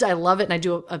loved. I love it. And I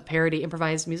do a parody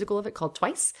improvised musical of it called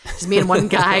Twice. Just me and one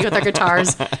guy with our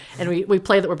guitars. And we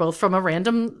play that we're both from a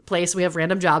random place. We have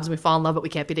random jobs and we fall in love, but we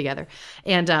can't be together.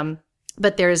 And,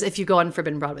 but if you go on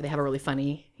Forbidden Broadway, they have a really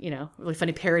funny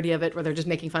parody of it where they're just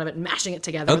making fun of it and mashing it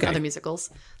together with other musicals.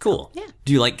 Cool. So, yeah.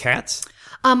 Do you like Cats?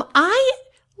 I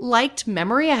liked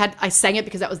Memory. I sang it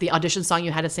because that was the audition song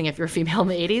you had to sing if you're a female in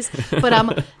the 80s.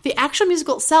 But the actual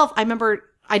musical itself, I remember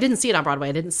I didn't see it on Broadway.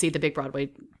 I didn't see the big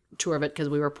Broadway tour of it because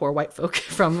we were poor white folk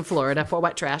from Florida, poor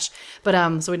white trash. But I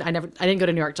didn't go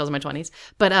to New York till I was in my 20s.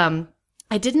 But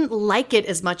I didn't like it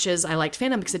as much as I liked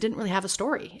Phantom because it didn't really have a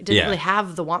story. It didn't really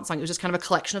have the Want song. It was just kind of a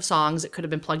collection of songs. It could have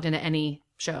been plugged into any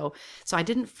show. So I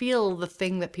didn't feel the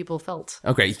thing that people felt.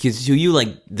 Okay, because you like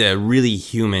the really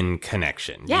human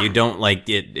connection. Yeah. You don't like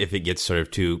it if it gets sort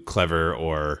of too clever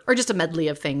or just a medley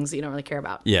of things that you don't really care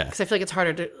about. Yeah. Because I feel like it's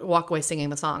harder to walk away singing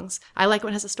the songs. I like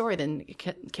when it has a story than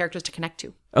characters to connect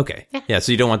to. Okay. Yeah,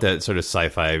 so you don't want that sort of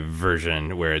sci-fi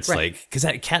version where it's like, because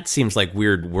that Cat seems like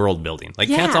weird world building. Like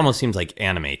Cats almost seems like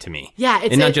anime to me. Yeah.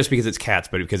 And not just because it's cats,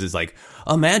 but because it's like,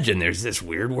 imagine there's this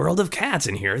weird world of cats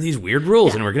and here are these weird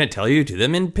rules and we're going to tell you to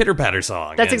them in Pitter Patter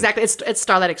Song. That's exactly, it's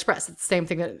Starlight Express. It's the same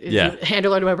thing that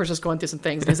Andrew Lloyd Webber's just going through some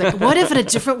things. And he's like, what if in a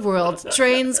different world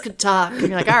trains could talk? And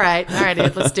you're like, all right,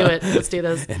 dude, let's do it. Let's do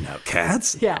this. And now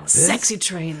cats? Yeah. Sexy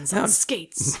trains on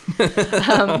skates.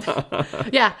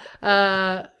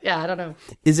 I don't know.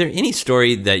 Is there any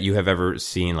story that you have ever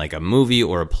seen, like a movie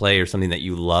or a play or something that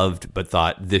you loved but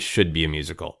thought this should be a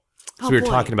musical? So we were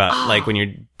talking about, like when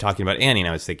you're talking about Annie, and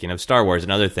I was thinking of Star Wars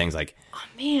and other things like... Oh,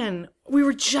 man. We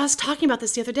were just talking about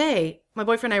this the other day. My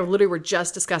boyfriend and I literally were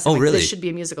just discussing this should be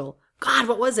a musical. God,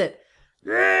 what was it?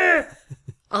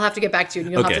 I'll have to get back to you.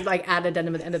 You'll have to add an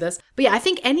addendum at the end of this. But yeah, I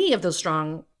think any of those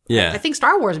strong... Yeah. I think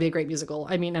Star Wars would be a great musical.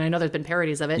 I mean, and I know there's been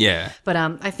parodies of it. Yeah. But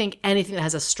I think anything that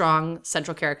has a strong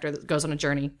central character that goes on a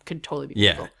journey could totally be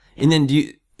musical. Yeah. And then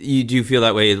do you feel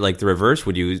that way, like the reverse?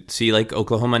 Would you see like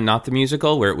Oklahoma Not the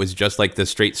Musical, where it was just like the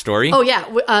straight story? Oh, yeah.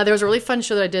 There was a really fun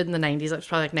show that I did in the 90s. It was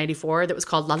probably like 94. That was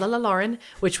called La La La Lauren,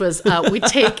 which was we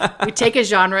take a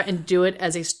genre and do it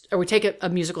as we take a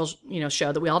musical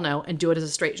show that we all know and do it as a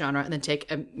straight genre, and then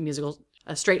take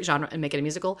a straight genre and make it a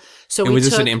musical. So was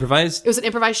this an improvised? It was an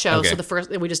improvised show. Okay.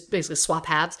 So we just basically swap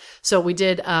halves. So we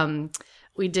did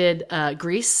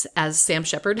Grease as Sam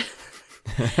Shepard.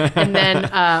 And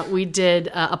then we did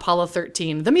Apollo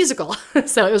 13, the musical.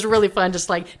 So it was really fun, just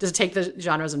to take the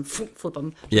genres and flip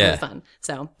them. Yeah. Really fun.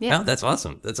 So, yeah. Oh, that's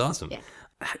awesome. That's awesome. Yeah.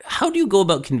 How do you go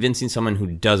about convincing someone who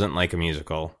doesn't like a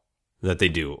musical that they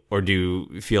do? Or do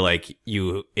you feel like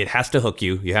it has to hook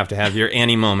you? You have to have your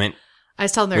Annie moment. I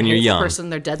just tell them they're a hateful person,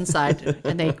 they're dead inside,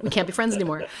 and we can't be friends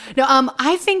anymore. No,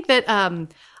 I think that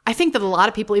a lot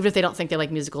of people, even if they don't think they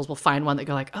like musicals, will find one that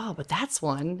go like, oh, but that's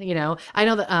one. I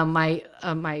know that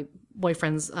my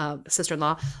boyfriend's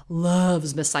sister-in-law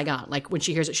loves Miss Saigon. Like when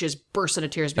she hears it, she just bursts into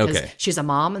tears because she's a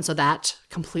mom, and so that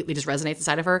completely just resonates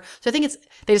inside of her. So I think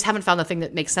they just haven't found the thing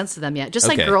that makes sense to them yet. Just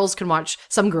like girls can watch,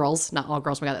 some girls, not all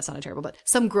girls, oh my God, that sounded terrible, but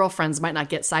some girlfriends might not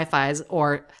get sci-fis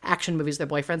or action movies with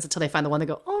their boyfriends until they find the one they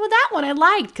go, oh, that one I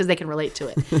liked, because they can relate to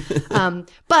it.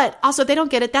 But also if they don't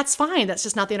get it, that's fine. That's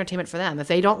just not the entertainment for them. If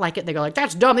they don't like it, they go like,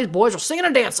 that's dumb, these boys are singing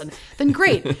and dancing. Then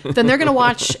great. Then they're going to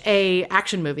watch a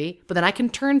action movie, but then I can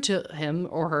turn to him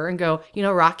or her and go,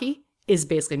 Rocky? is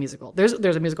basically a musical. There's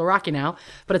a musical Rocky now,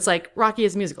 but it's like Rocky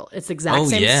is a musical. It's the exact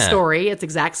same story. It's the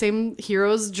exact same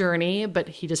hero's journey, but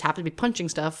he just happened to be punching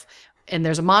stuff. And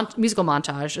there's a musical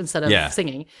montage instead of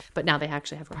singing. But now they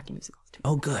actually have Rocky musicals too.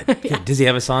 Oh, good. Good. Does he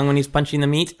have a song when he's punching the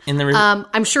meat in the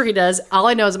I'm sure he does. All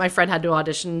I know is that my friend had to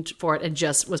audition for it and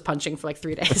just was punching for like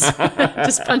 3 days.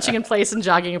 Just punching in place and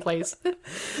jogging in place.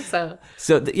 So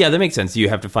that makes sense. You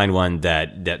have to find one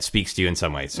that speaks to you in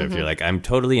some way. So if you're like, I'm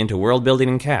totally into world building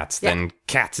and Cats, then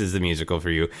Cats is the musical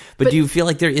for you. But do you feel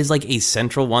like there is like a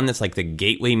central one that's like the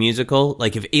gateway musical?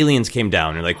 Like if aliens came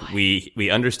down and like, we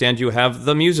understand you have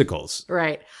the musicals.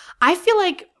 Right. I feel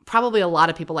like probably a lot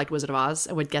of people liked Wizard of Oz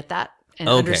and would get that and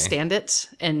understand it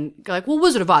and go like, well,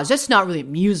 Wizard of Oz, that's not really a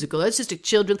musical. That's just a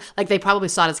children. Like they probably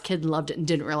saw it as a kid and loved it and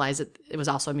didn't realize it was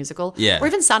also a musical. Yeah. Or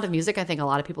even Sound of Music. I think a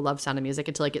lot of people love Sound of Music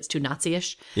until it gets too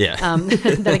Nazi-ish. Yeah.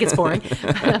 Then it gets boring.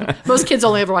 Most kids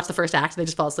only ever watch the first act. They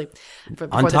just fall asleep.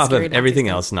 On top of everything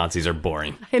else, Nazis are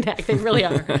boring. They really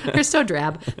are. They're so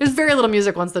drab. There's very little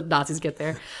music once the Nazis get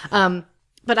there.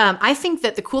 But I think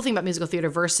that the cool thing about musical theater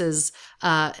versus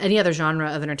any other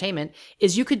genre of entertainment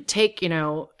is you could take,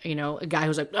 a guy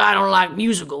who's like, I don't like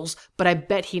musicals, but I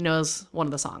bet he knows one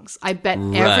of the songs. I bet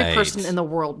every person in the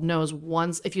world knows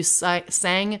once. If you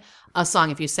sang a song,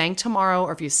 if you sang Tomorrow,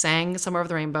 or if you sang Somewhere Over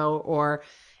the Rainbow, or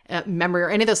Memory, or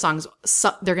any of those songs,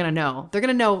 they're going to know. They're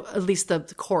going to know at least the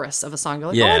chorus of a song.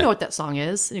 You're like, I know what that song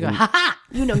is. And you go, ha,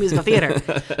 you know musical theater.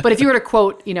 But if you were to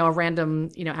quote, a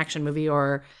random, action movie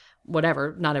or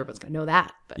whatever, not everyone's going to know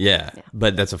that. But,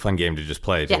 but that's a fun game to just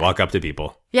play, to walk up to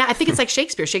people. Yeah, I think it's like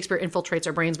Shakespeare. Shakespeare infiltrates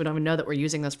our brains. We don't even know that we're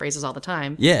using those phrases all the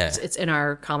time. Yeah. It's in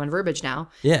our common verbiage now.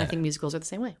 Yeah. And I think musicals are the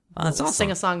same way. Oh, that's awesome.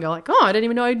 Sing a song and go like, oh, I didn't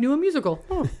even know I knew a musical.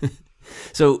 Oh.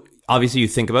 So obviously you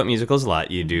think about musicals a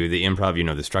lot. You do the improv, you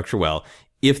know the structure well.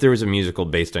 If there was a musical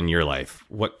based on your life,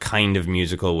 what kind of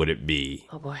musical would it be?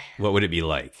 Oh, boy. What would it be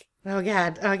like? Oh,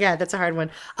 God. That's a hard one.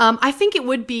 I think it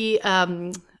would be...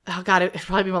 oh God, it'd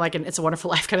probably be more like an It's a Wonderful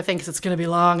Life kind of thing because it's going to be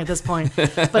long at this point.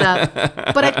 But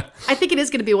I think it is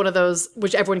going to be one of those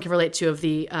which everyone can relate to, of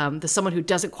the someone who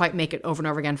doesn't quite make it over and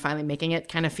over again, finally making it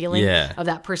kind of feeling of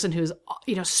that person who's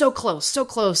so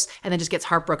close, and then just gets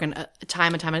heartbroken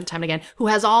time and time and time again. Who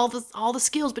has all the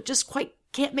skills but just quite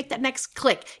can't make that next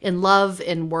click in love,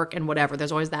 in work, and whatever.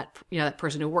 There's always that that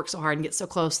person who works so hard and gets so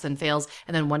close, then fails,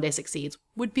 and then one day succeeds.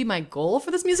 Would be my goal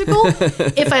for this musical.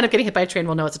 If I end up getting hit by a train,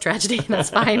 we'll know it's a tragedy, and that's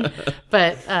fine.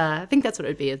 But I think that's what it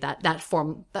would be, that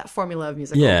formula of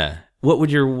musical. Yeah. What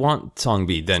would your want song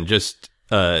be then? Just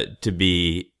to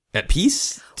be at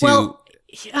peace?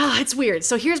 It's weird.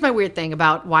 So here's my weird thing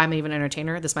about why I'm even an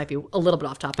entertainer. This might be a little bit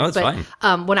off topic. Oh, that's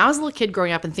fine. When I was a little kid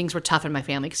growing up and things were tough in my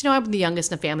family, because, I'm the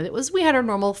youngest in a family we had our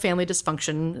normal family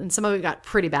dysfunction, and some of it got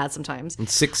pretty bad sometimes. And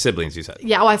 6 siblings, you said?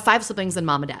 Yeah. I have 5 siblings and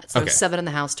mom and dad. So 7 in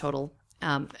the house total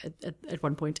at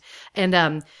one point. And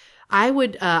I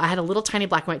had a little tiny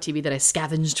black and white TV that I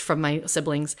scavenged from my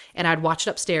siblings, and I'd watch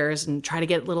it upstairs and try to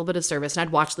get a little bit of service. And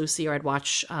I'd watch Lucy, or I'd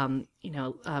watch, Carol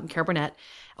Burnett,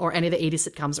 or any of the 80s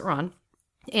sitcoms that were on.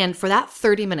 And for that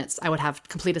 30 minutes, I would have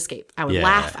complete escape. I would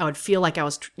laugh. I would feel like I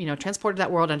was, transported to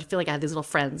that world. And I'd feel like I had these little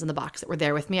friends in the box that were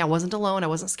there with me. I wasn't alone. I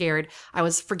wasn't scared. I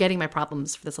was forgetting my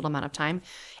problems for this little amount of time.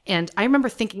 And I remember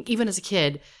thinking, even as a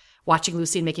kid, watching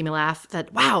Lucy and making me laugh,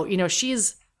 that, wow,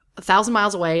 she's 1,000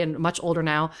 miles away and much older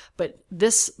now, but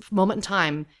this moment in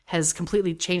time has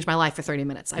completely changed my life for 30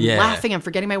 minutes. I'm laughing. I'm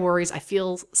forgetting my worries. I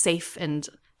feel safe and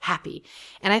happy.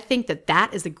 And I think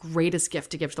that is the greatest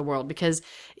gift to give to the world, because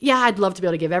I'd love to be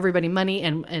able to give everybody money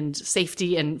and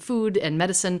safety and food and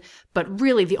medicine, but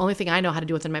really the only thing I know how to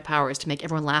do within my power is to make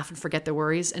everyone laugh and forget their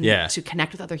worries and to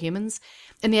connect with other humans.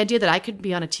 And the idea that I could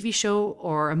be on a TV show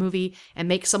or a movie and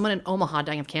make someone in Omaha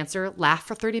dying of cancer laugh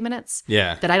for 30 minutes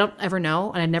that I don't ever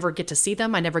know, and I never get to see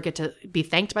them, I never get to be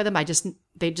thanked by them,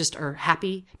 they just are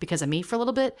happy because of me for a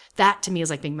little bit. That to me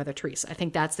is like being Mother Teresa. I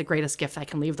think that's the greatest gift I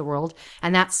can leave the world,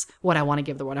 and that's what I want to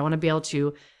give the world. I want to be able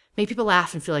to make people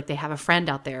laugh and feel like they have a friend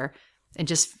out there and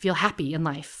just feel happy in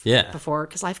life.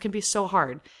 Because life can be so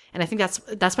hard. And I think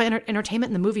that's why entertainment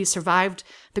and the movies survived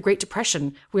the Great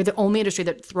Depression. We're the only industry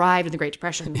that thrived in the Great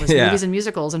Depression was movies and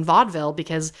musicals and vaudeville,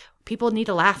 because people need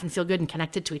to laugh and feel good and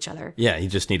connected to each other. Yeah, you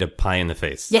just need a pie in the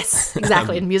face. Yes,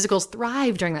 exactly. And musicals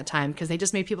thrived during that time because they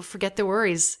just made people forget their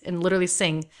worries and literally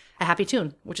sing a happy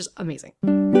tune, which is amazing.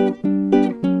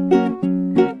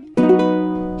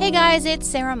 Hey guys, it's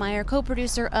Sarah Meyer,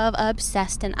 co-producer of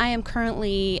Obsessed, and I am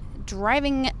currently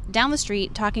driving down the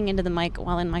street talking into the mic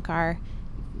while in my car,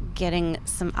 getting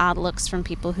some odd looks from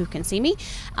people who can see me.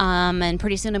 And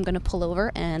pretty soon I'm going to pull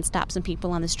over and stop some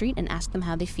people on the street and ask them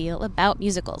how they feel about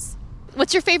musicals.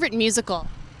 What's your favorite musical?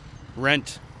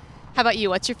 Rent. How about you?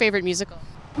 What's your favorite musical?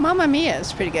 Mamma Mia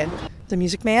is pretty good. The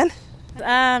Music Man?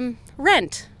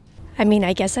 Rent. I mean,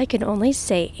 I guess I can only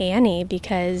say Annie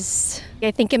because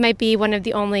I think it might be one of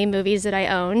the only movies that I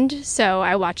owned, so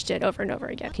I watched it over and over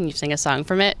again. Can you sing a song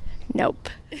from it? Nope.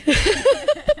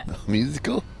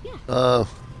 Musical? Yeah.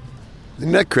 The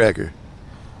Nutcracker.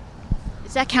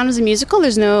 Does that count as a musical?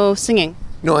 There's no singing.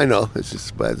 No, I know. It's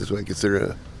just that's what I consider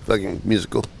a fucking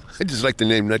musical. I just like the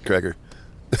name Nutcracker.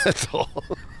 That's all.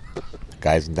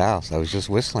 Guys and Dolls. I was just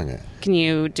whistling it. Can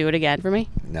you do it again for me?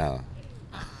 No.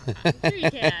 Sure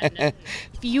you can.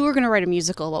 If you were going to write a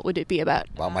musical, what would it be about?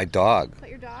 About my dog. About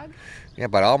your dog? Yeah,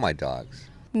 about all my dogs.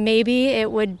 Maybe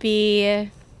it would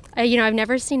be, I've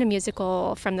never seen a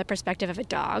musical from the perspective of a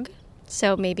dog,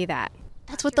 so maybe that.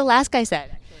 That's what the last guy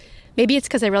said. Maybe it's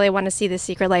because I really want to see The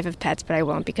Secret Life of Pets, but I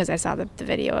won't because I saw the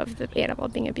video of the animal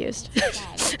being abused.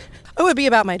 It would be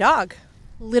about my dog.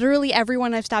 Literally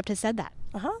everyone I've stopped has said that.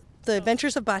 The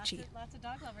Adventures of Bocce. Lots of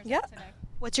dog lovers Yeah. today.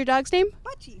 What's your dog's name?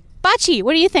 Bocce. Bocce.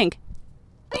 What do you think?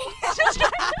 He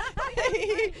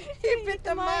bit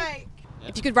the mic.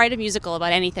 If you could write a musical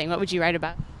about anything, what would you write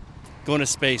about? Going to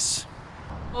space.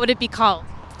 What would it be called?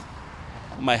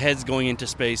 My head's going into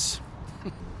space.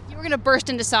 If you were going to burst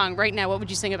into song right now, what would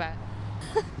you sing about?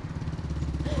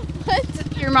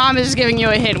 What? Your mom is giving you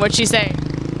a hint. What'd she say?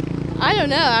 I don't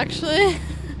know, actually. I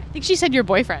think she said your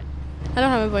boyfriend. I don't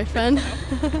have a boyfriend.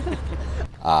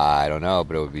 I don't know,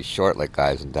 but it would be short like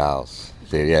Guys and Dolls.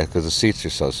 Yeah, because the seats are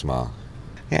so small.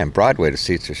 Yeah, in Broadway, the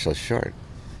seats are so short.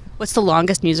 What's the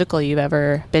longest musical you've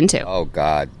ever been to? Oh,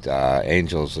 God.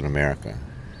 Angels in America.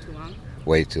 Too long?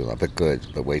 Way too long, but good,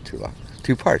 but way too long.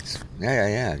 2 parts.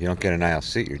 Yeah. If you don't get an aisle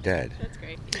seat, you're dead. That's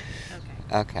great.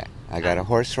 Okay. I got a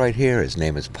horse right here. His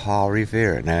name is Paul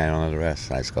Revere. And I don't know the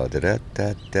rest. I just go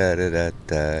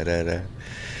da-da-da-da-da-da-da-da.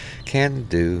 Can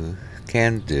do.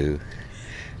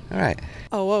 All right.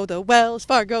 Oh, the Wells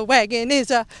Fargo wagon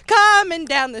is coming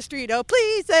down the street. Oh,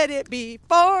 please let it be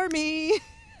for me.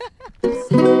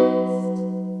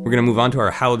 We're going to move on to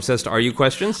our How Obsessed Are You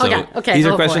questions. So Okay. These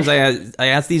are Oh, questions boy. I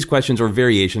ask these questions or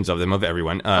variations of them of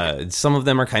everyone. Some of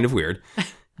them are kind of weird.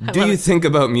 Do you think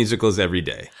about musicals every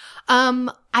day?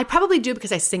 I probably do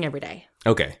because I sing every day.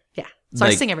 Okay. Yeah. So I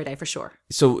Like- sing every day for sure.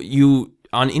 So you,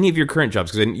 on any of your current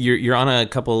jobs, because you're on a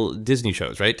couple Disney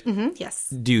shows, right? Yes.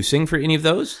 Do you sing for any of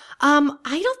those?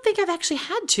 I don't think I've actually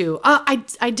had to.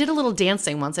 I did a little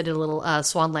dancing once. I did a little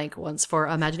Swan Lake once for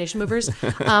Imagination Movers.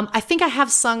 I think I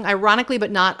have sung, ironically,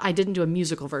 but not. I didn't do a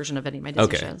musical version of any of my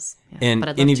Disney shows. Yeah, And but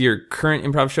I'd love any of to. your current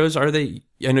improv shows, are they?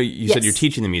 I know you said Yes. you're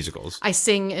teaching the musicals. I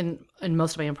sing in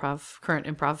most of my current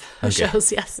improv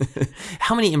shows. Yes.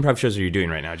 How many improv shows are you doing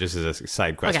right now? Just as a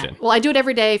side question. Okay. Well, I do it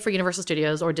every day for Universal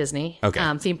Studios or Disney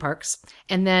theme parks,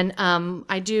 and then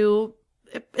I do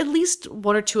at least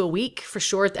 1 or 2 a week for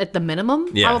sure. At the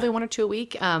minimum, probably 1 or 2 a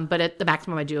week. But at the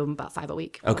maximum, I do about 5 a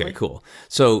week. Probably. Okay, cool.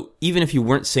 So even if you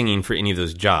weren't singing for any of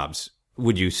those jobs,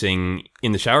 would you sing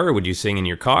in the shower or would you sing in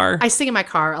your car? I sing in my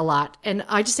car a lot, and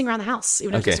I just sing around the house,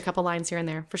 even if Okay. just a couple lines here and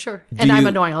there, for sure. And I'm you-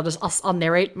 annoying. I'll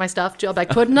narrate my stuff too. I'll be like,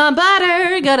 putting on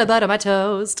butter, gotta butter my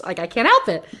toast. Like I can't help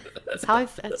it. That's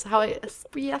how I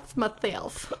express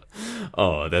myself.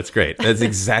 Oh, that's great. That's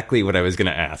exactly what I was going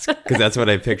to ask, because that's what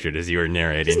I pictured as you were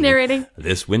narrating. Just narrating.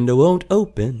 This window won't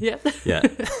open. Yeah. Yeah.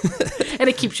 And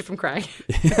it keeps you from crying.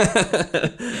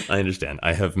 I understand.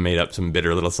 I have made up some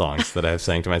bitter little songs that I have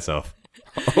sang to myself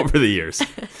over the years.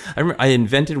 I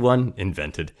invented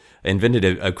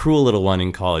a cruel little one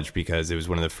in college because it was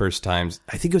one of the first times.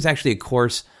 I think it was actually a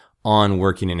course on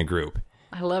working in a group.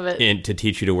 I love it. To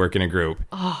teach you to work in a group.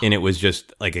 And it was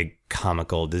just like a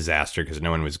comical disaster because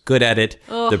no one was good at it.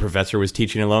 The professor was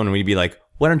teaching alone, and we'd be like,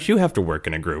 why don't you have to work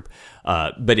in a group?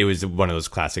 But it was one of those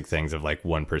classic things of like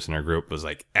one person in our group was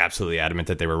like absolutely adamant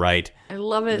that they were right. I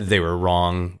love it. They were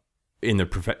wrong in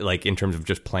the like in terms of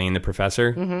just playing the professor,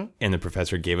 and the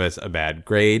professor gave us a bad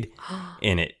grade,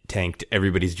 and it tanked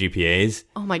everybody's GPAs.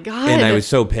 Oh my God. And I was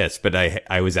so pissed, but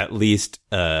I was at least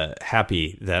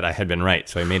happy that I had been right.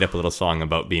 So I made up a little song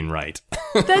about being right.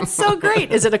 That's so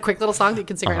great. Is it a quick little song that you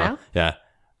can sing right now? Yeah.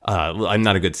 Well, I'm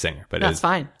not a good singer, but That's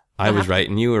fine. I was right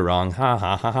and you were wrong. Ha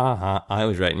ha ha ha ha. I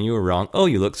was right and you were wrong. Oh,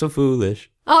 you look so foolish.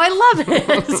 Oh, I love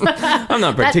it. I'm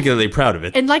not particularly proud of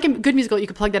it. And like a good musical, you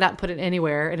can plug that out and put it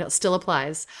anywhere, and it still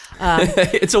applies.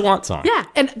 It's a want song. Yeah,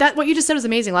 and that what you just said was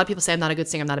amazing. A lot of people say I'm not a good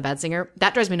singer, I'm not a bad singer.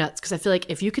 That drives me nuts because I feel like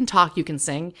if you can talk, you can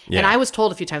sing. Yeah. And I was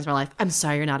told a few times in my life, I'm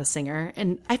sorry you're not a singer.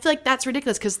 And I feel like that's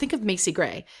ridiculous because think of Macy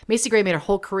Gray. Macy Gray made her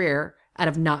whole career out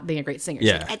of not being a great singer.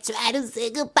 Yeah. Like, I try to say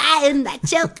goodbye and I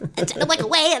choke. I try to walk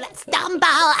away and I stumble.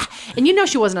 And you know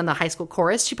she wasn't on the high school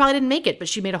chorus. She probably didn't make it, but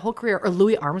she made a whole career. Or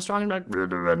Louis Armstrong. Like,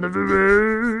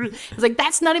 it's like,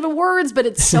 that's not even words, but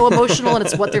it's so emotional and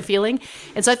it's what they're feeling.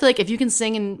 And so I feel like if you can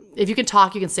sing and if you can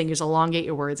talk, you can sing. You just elongate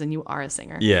your words and you are a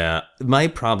singer. Yeah. My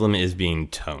problem is being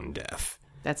tone deaf.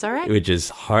 That's all right. Which is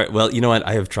hard. Well, you know what?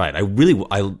 I have tried. I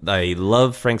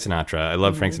love Frank Sinatra. I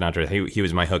love Frank Sinatra. He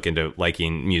was my hook into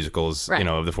liking musicals, Right.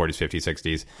 of the 40s,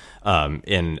 50s, 60s.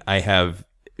 And I have,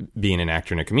 being an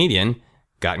actor and a comedian,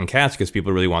 gotten cast because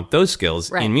people really want those skills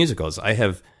Right. in musicals. I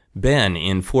have been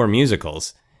in 4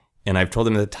 musicals, and I've told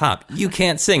them at the top, you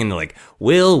can't sing. And they're like,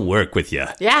 we'll work with you.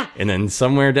 Yeah. And then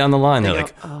somewhere down the line, they're go,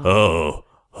 like, oh.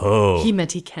 He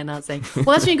meant he cannot sing. Well,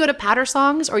 that's when you go to Patter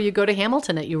songs or you go to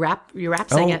Hamilton and you rap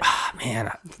sing it. Man,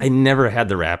 I never had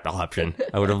the rap option.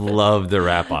 I would have loved the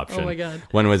rap option. Oh, my God.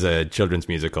 One was a children's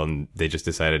musical, and they just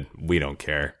decided, we don't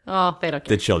care. Oh, they don't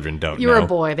The care. children don't You know. were a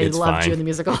boy. They It's loved fine. you in the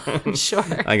musical. I'm sure.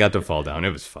 I got to fall down.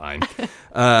 It was fine.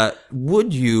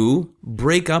 Would you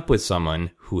break up with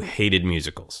someone who hated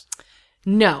musicals?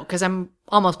 No, because I'm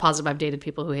almost positive I've dated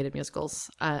people who hated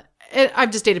musicals.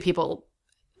 I've just dated people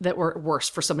that were worse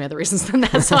for so many other reasons than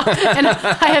that. So, and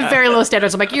I have very low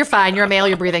standards. I'm like, you're fine. You're a male.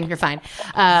 You're breathing. You're fine.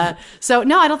 So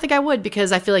no, I don't think I would,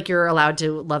 because I feel like you're allowed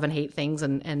to love and hate things.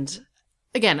 And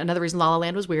again, another reason La La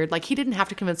Land was weird. Like, he didn't have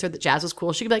to convince her that jazz was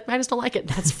cool. She could be like, I just don't like it.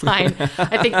 That's fine.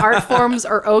 I think art forms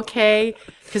are okay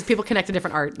because people connect to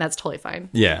different art. And that's totally fine.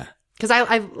 Yeah. Because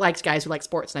I liked guys who liked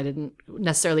sports, and I didn't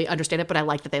necessarily understand it, but I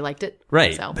liked that they liked it.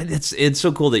 Right. So. But it's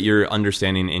so cool that your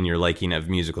understanding and your liking of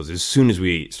musicals, as soon as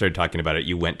we started talking about it,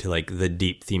 you went to like the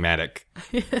deep thematic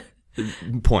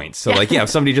points. So like, if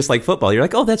somebody just liked football, you're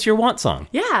like, oh, that's your want song.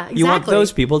 Yeah, exactly. You want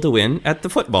those people to win at the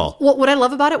football. Well, what I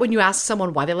love about it, when you ask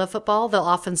someone why they love football, they'll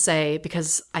often say,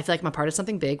 because I feel like I'm a part of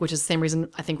something big, which is the same reason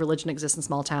I think religion exists in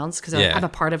small towns, because Yeah. I'm a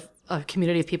part of a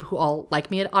community of people who all like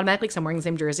me automatically because I'm wearing the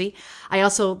same jersey.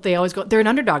 They always go, they're an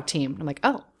underdog team. I'm like,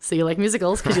 oh, so you like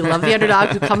musicals because you love the underdog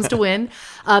who comes to win.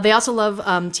 They also love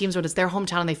teams when it's their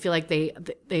hometown and they feel like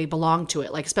they belong to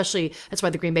it. Like, especially, that's why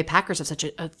the Green Bay Packers have such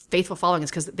a faithful following, is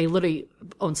because they literally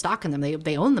own stock in them.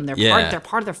 They own them. They're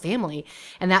part of their family.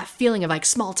 And that feeling of like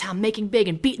small town making big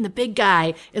and beating the big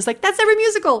guy is like, that's every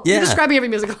musical. Yeah. You're describing every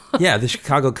musical. Yeah, the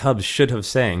Chicago Cubs should have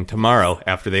sang tomorrow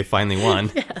after they finally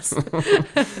won. Yes.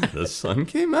 The sun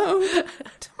came out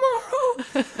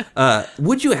tomorrow.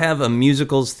 Would you have a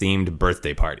musicals themed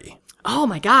birthday party? Oh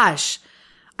my gosh.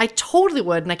 I totally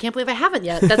would, and I can't believe I haven't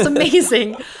yet. That's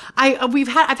amazing.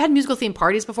 I've had musical themed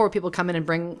parties before where people come in and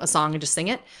bring a song and just sing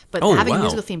it. But having wow.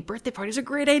 musical themed birthday parties is a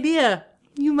great idea.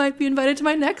 You might be invited to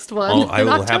my next one. Oh, I in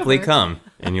will October. happily come,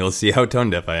 and you'll see how tone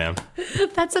deaf I am.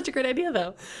 That's such a great idea,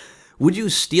 though. Would you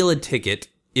steal a ticket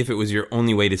if it was your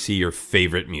only way to see your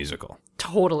favorite musical?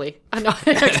 Totally. I know.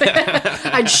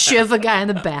 I'd shiv a guy in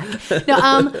the back. No,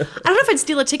 I don't know if I'd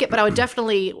steal a ticket, but I would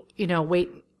definitely,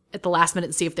 wait at the last minute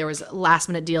and see if there was last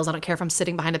minute deals. I don't care if I'm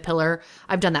sitting behind a pillar.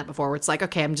 I've done that before where it's like,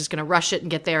 okay, I'm just going to rush it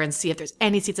and get there and see if there's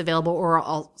any seats available, or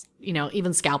I'll,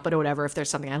 even scalp it or whatever if there's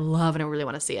something I love and I really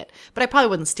want to see it. But I probably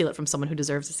wouldn't steal it from someone who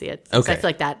deserves to see it. Okay. I feel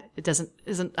like that it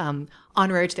isn't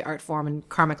honorary to the art form, and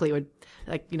karmically it would,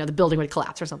 the building would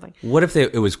collapse or something. What if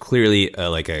it was clearly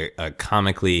like a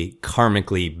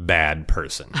karmically bad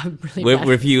person? Really bad.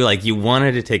 Where if you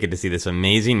wanted to take it to see this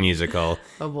amazing musical,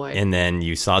 Oh, boy. and then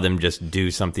you saw them just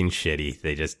do something shitty.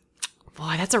 They just...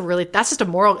 Boy, that's just a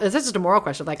moral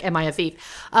question. Like, am I a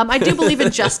thief? I do believe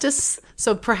in justice.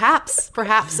 So perhaps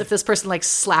if this person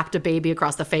slapped a baby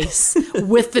across the face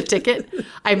with the ticket,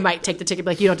 I might take the ticket.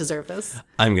 Like, you don't deserve this.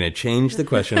 I'm going to change the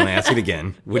question and ask it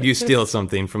again. Would you steal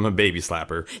something from a baby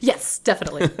slapper? Yes,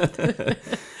 definitely.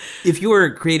 If you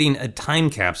were creating a time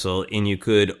capsule and you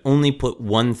could only put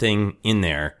one thing in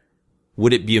there,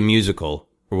 would it be a musical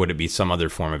or would it be some other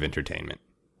form of entertainment?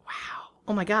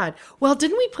 Oh my God. Well,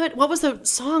 didn't we what was the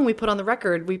song we put on the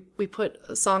record? We put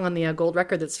a song on the gold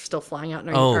record that's still flying out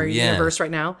in our universe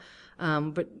right now.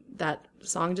 But that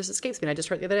song just escapes me. I just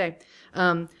heard it the other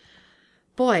day.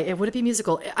 Boy, would it be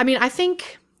musical? I mean, I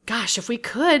think, gosh, if we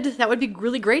could, that would be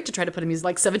really great to try to put a music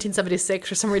like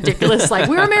 1776 or some ridiculous,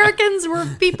 we're Americans,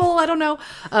 we're people, I don't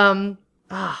know.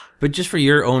 But just for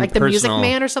your own like the personal...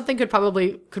 Music Man or something could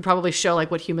probably show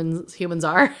what humans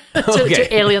are to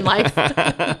alien life.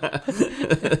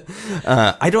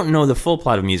 I don't know the full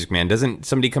plot of Music Man. Doesn't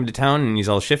somebody come to town and he's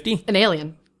all shifty? An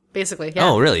alien, basically. Yeah.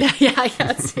 Oh, really? Yeah,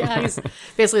 he's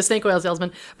basically a snake oil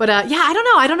salesman. But I don't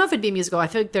know. I don't know if it'd be a musical. I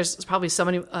think there's probably so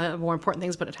many more important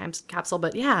things to put in a time capsule.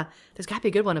 But yeah, there's got to be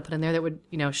a good one to put in there that would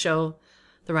show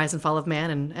the rise and fall of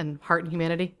man and heart and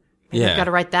humanity. Maybe I've got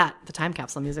to write that, the time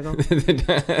capsule musical.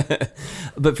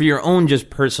 But for your own just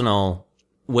personal,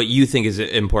 what you think is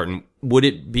important, would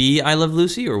it be I Love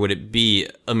Lucy or would it be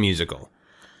a musical?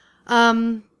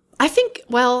 I think,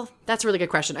 well, that's a really good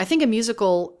question. I think a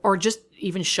musical or just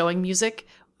even showing music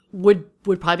would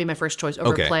probably be my first choice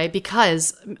over a play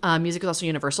because music is also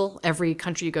universal. Every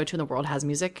country you go to in the world has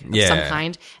music of some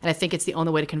kind. And I think it's the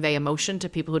only way to convey emotion to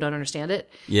people who don't understand it.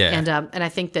 Yeah. And I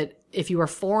think that if you are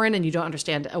foreign and you don't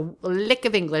understand a lick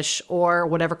of English or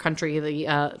whatever country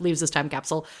leaves this time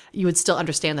capsule, you would still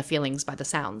understand the feelings by the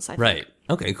sounds. I think, right.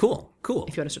 Okay, cool.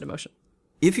 if you understood emotion.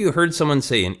 If you heard someone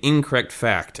say an incorrect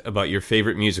fact about your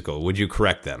favorite musical, would you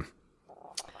correct them?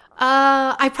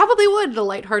 I probably would in a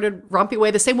lighthearted, rompy way,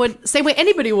 the same way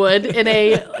anybody would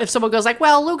if someone goes like,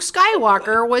 well, Luke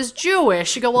Skywalker was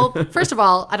Jewish. You go, well, first of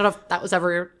all, I don't know if that was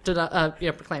ever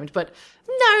proclaimed, but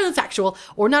not factual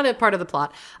or not a part of the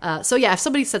plot. So yeah, if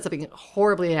somebody said something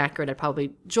horribly inaccurate, I'd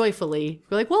probably joyfully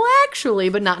be like, well, actually,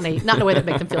 but not in a way that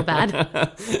make them feel bad.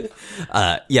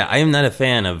 Yeah, I am not a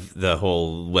fan of the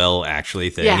whole well, actually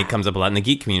thing. Yeah. It comes up a lot in the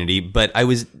geek community, but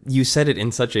you said it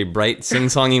in such a bright,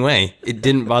 sing-songy way. It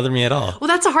didn't bother me at all. Well,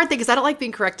 that's a hard thing because I don't like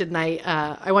being corrected. And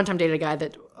I one time dated a guy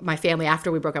that my family,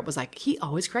 after we broke up, was like, he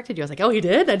always corrected you. I was like, oh, he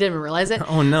did? I didn't even realize it.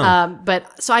 Oh, no.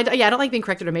 But so I don't like being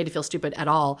corrected or made to feel stupid at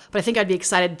all. But I think I'd be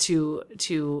excited to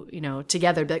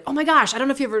together be like, oh my gosh, I don't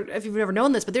know if you've never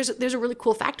known this, but there's a really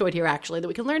cool factoid here actually that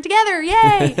we can learn together.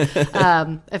 Yay!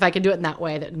 If I can do it in that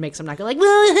way, that makes them not go like,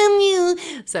 well, you.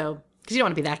 So, because you don't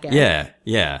want to be that guy.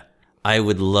 Yeah. I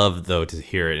would love, though, to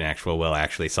hear an actual well,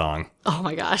 actually song. Oh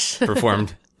my gosh.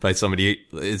 Performed by somebody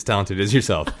as talented as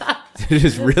yourself. It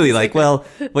is really like, well,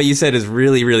 what you said is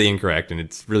really, really incorrect, and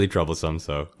it's really troublesome,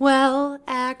 so. Well,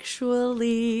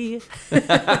 actually. ...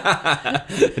 That's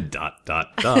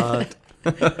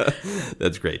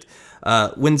great.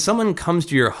 When someone comes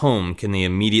to your home, can they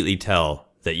immediately tell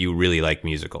that you really like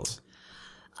musicals?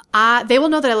 They will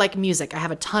know that I like music. I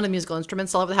have a ton of musical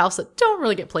instruments all over the house that don't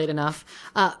really get played enough.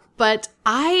 But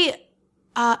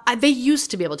they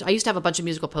used to be able to. I used to have a bunch of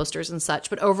musical posters and such,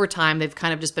 but over time they've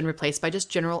kind of just been replaced by just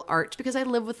general art because I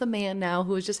live with a man now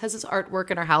who just has his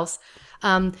artwork in our house.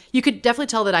 You could definitely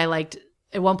tell that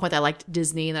at one point I liked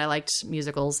Disney and that I liked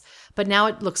musicals, but now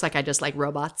it looks like I just like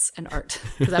robots and art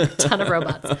because I have a ton of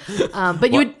robots.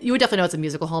 But you would definitely know it's a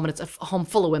musical home and it's a home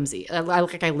full of whimsy. I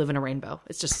look like I live in a rainbow.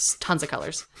 It's just tons of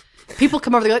colors. People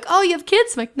come over, they're like, oh, you have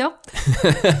kids? I'm like, no.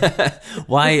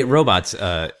 Why robots?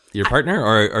 Your partner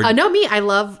or no, me. I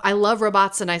love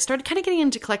robots, and I started kind of getting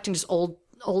into collecting just old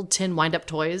tin wind-up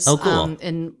toys. Oh, cool.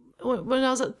 And when I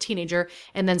was a teenager,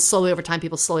 and then slowly over time,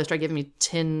 people slowly started giving me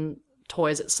tin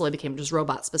toys. It slowly became just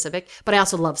robot specific. But I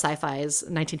also love sci-fi's,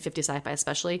 1950 sci-fi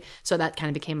especially. So that kind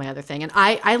of became my other thing. And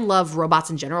I love robots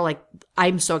in general. Like,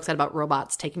 I'm so excited about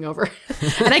robots taking over.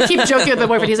 And I keep joking with my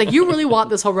boyfriend. He's like, you really want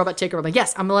this whole robot takeover? I'm like,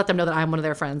 yes, I'm going to let them know that I'm one of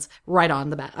their friends right on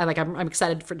the bat. I'm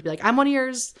excited for it to be like, I'm one of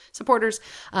your supporters,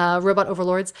 robot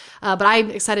overlords. But I'm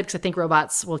excited because I think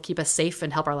robots will keep us safe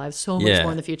and help our lives so much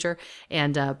more in the future.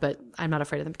 And but I'm not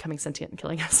afraid of them becoming sentient and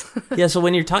killing us. Yeah, so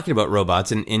when you're talking about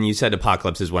robots, and you said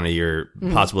apocalypse is one of your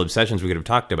possible obsessions we could have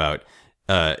talked about,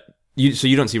 so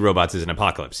you don't see robots as an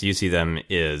apocalypse. You see them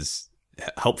as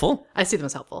helpful? I see them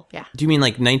as helpful, yeah. Do you mean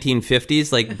like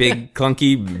 1950s, like big,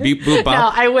 clunky, beep, boop, bop? No,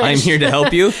 I wish. I'm here to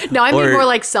help you? No, I mean more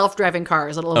like self-driving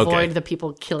cars that'll avoid the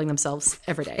people killing themselves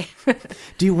every day.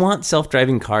 Do you want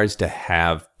self-driving cars to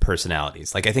have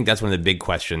personalities? Like, I think that's one of the big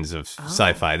questions of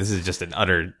sci-fi. This is just an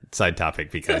utter side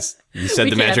topic because you said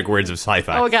the magic words of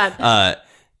sci-fi. Oh, God.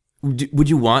 Would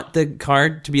you want the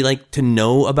car to be like, to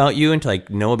know about you and to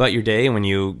like know about your day? And when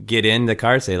you get in the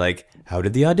car, say like, how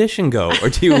did the audition go? Or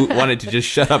do you want it to just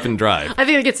shut up and drive? I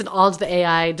think it gets all into the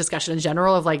AI discussion in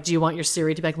general of like, do you want your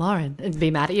Siri to be like, Lauren, and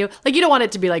be mad at you? Like, you don't want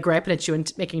it to be like griping at you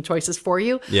and making choices for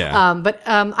you. Yeah. But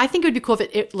I think it would be cool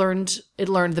if it learned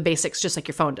the basics just like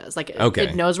your phone does. Like,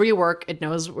 it knows where you work. It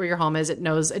knows where your home is. It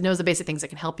knows the basic things that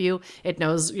can help you. It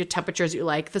knows your temperatures you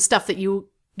like, the stuff that you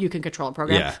can control and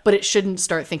program, but it shouldn't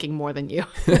start thinking more than you.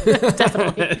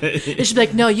 Definitely. It should be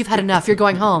like, no, you've had enough. You're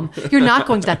going home. You're not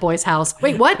going to that boy's house.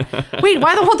 Wait, what? Wait,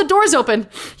 why won't the doors open?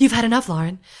 You've had enough,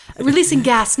 Lauren. Releasing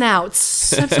gas now. I'm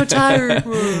so tired.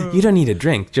 You don't need a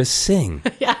drink. Just sing.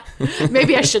 Yeah.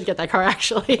 Maybe I should get that car,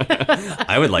 actually.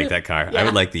 I would like that car. Yeah. I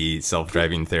would like the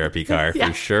self-driving therapy car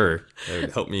for sure. That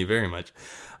would help me very much.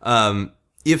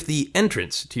 If the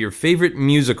entrance to your favorite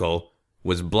musical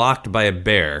was blocked by a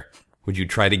bear, would you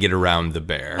try to get around the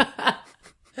bear?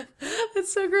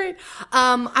 That's so great.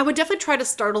 I would definitely try to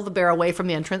startle the bear away from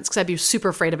the entrance because I'd be super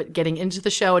afraid of it getting into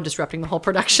the show and disrupting the whole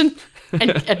production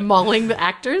and mauling the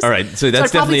actors. All right, so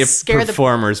that's definitely a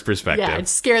performer's perspective. Yeah, I'd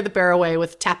scare the bear away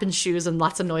with tapping shoes and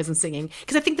lots of noise and singing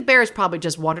because I think the bear has probably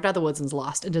just wandered out of the woods and is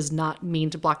lost and does not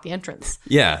mean to block the entrance.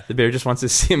 Yeah, the bear just wants to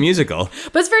see a musical.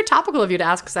 But it's very topical of you to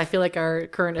ask because I feel like our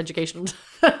current education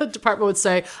department would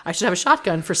say I should have a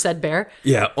shotgun for said bear.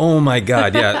 Yeah, oh my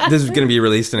God, yeah. This is going to be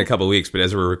released in a couple of weeks, but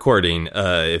as we're recording,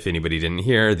 if anybody didn't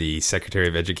hear, the Secretary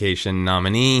of Education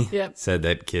nominee said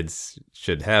that kids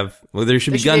should have, there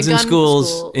should be guns in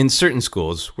schools, in certain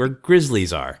schools where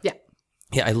grizzlies are. Yeah.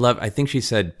 Yeah, I think she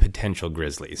said potential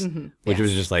grizzlies, which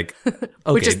was just like, okay.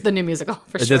 Which is the new musical,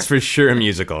 for sure. That's for sure a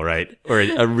musical, right? Or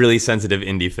a really sensitive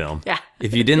indie film. Yeah.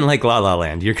 If you didn't like La La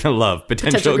Land, you're going to love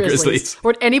Potential Grizzlies.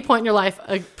 Or at any point in your life,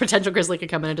 a potential grizzly could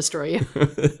come in and destroy you.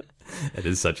 That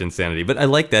is such insanity. But I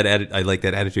like that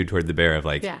attitude toward the bear of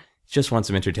like, just want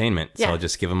some entertainment. So I'll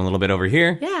just give him a little bit over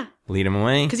here. Yeah. Lead him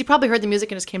away. Because he probably heard the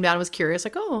music and just came down and was curious.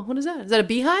 Like, oh, what is that? Is that a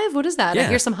beehive? What is that? Yeah. I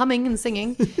hear some humming and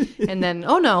singing. And then,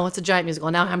 oh no, it's a giant musical.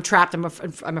 And now I'm trapped. I'm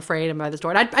afraid. I'm by this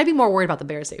door. And I'd be more worried about the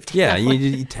bear's safety. Yeah,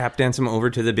 you tap dance him over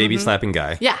to the baby slapping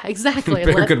guy. Yeah, exactly.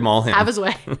 Bear could maul him. Have his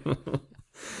way.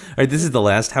 All right, this is the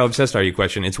last How Obsessed Are You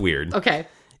question. It's weird. Okay.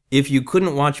 If you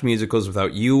couldn't watch musicals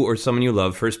without you or someone you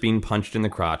love first being punched in the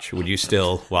crotch, would you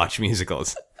still watch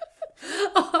musicals?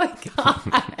 Oh my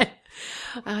God.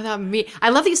 I thought me. I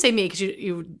love that you say me because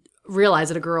you realize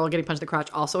that a girl getting punched in the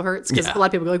crotch also hurts because a lot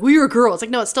of people go like, well, you're a girl. It's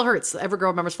like, no, it still hurts. Every girl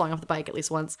remembers falling off the bike at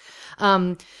least once.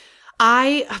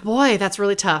 Boy, that's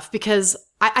really tough because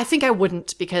I think I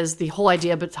wouldn't because the whole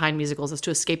idea behind musicals is to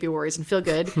escape your worries and feel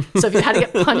good. So if you had to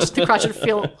get punched in the crotch and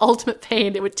feel ultimate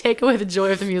pain, it would take away the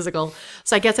joy of the musical.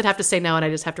 So I guess I'd have to say no, and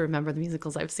I just have to remember the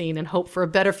musicals I've seen and hope for a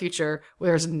better future where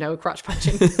there's no crotch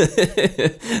punching.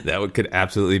 That could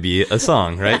absolutely be a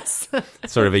song, right? Yes.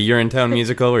 Sort of a Urinetown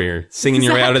musical where you're singing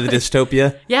your way out of the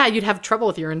dystopia. Yeah, you'd have trouble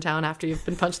with Urinetown after you've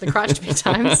been punched in the crotch 3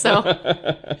 times. So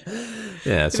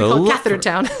yeah, so look Catheter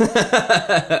Town.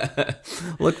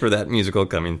 Look for that musical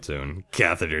coming soon.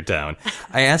 Catheter Town.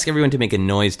 I ask everyone to make a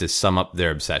noise to sum up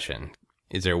their obsession.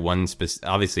 Is there one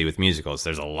obviously with musicals,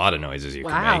 there's a lot of noises you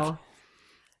can make.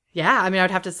 Yeah, I mean, I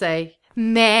would have to say,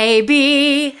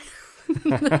 maybe.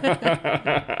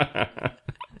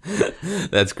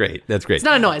 That's great. That's great. It's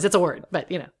not a noise, it's a word,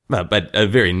 but you know. But a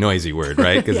very noisy word,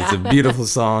 right? Because it's a beautiful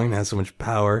song and has so much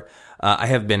power. I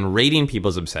have been rating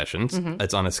people's obsessions.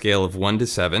 It's on a scale of 1 to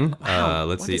 7. Wow,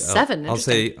 let's 1 see. to 7.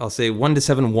 I'll say 1 to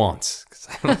 7 wants.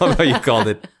 I love how you called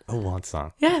it a want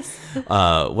song. Yes.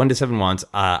 1 to 7 wants.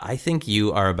 I think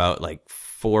you are about like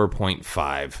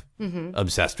 4.5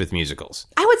 obsessed with musicals.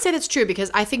 I would say that's true because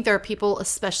I think there are people,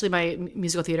 especially my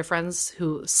musical theater friends,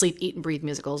 who sleep, eat, and breathe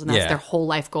musicals, and that's their whole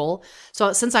life goal.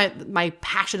 So since my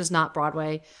passion is not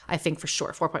Broadway, I think for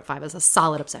sure 4.5 is a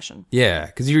solid obsession. Yeah,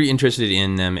 because you're interested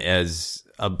in them as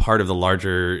a part of the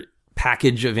larger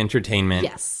package of entertainment.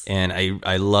 Yes. And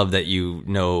I love that you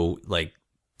know, like,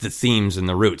 the themes and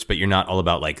the roots, but you're not all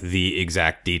about like the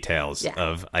exact details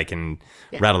of I can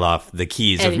rattle off the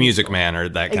keys of Music Man or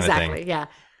that kind of thing. Exactly, yeah.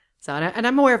 So and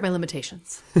I'm aware of my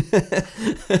limitations.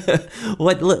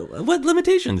 What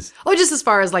limitations? Oh, just as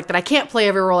far as like that I can't play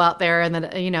every role out there, and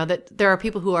that that there are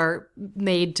people who are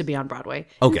made to be on Broadway.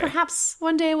 Okay. And perhaps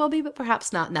one day will be, but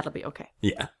perhaps not, and that'll be okay.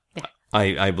 Yeah.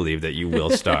 I believe that you will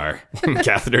star in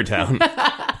Catheter Town.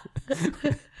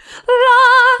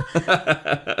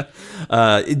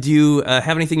 Do you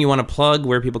have anything you want to plug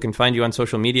where people can find you on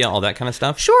social media, all that kind of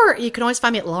stuff? Sure. You can always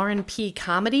find me at Lauren P.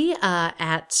 Comedy on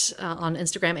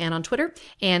Instagram and on Twitter.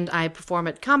 And I perform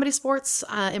at Comedy Sports,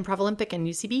 Improv Olympic, and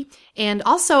UCB. And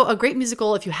also a great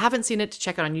musical, if you haven't seen it, to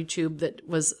check out on YouTube that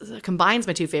combines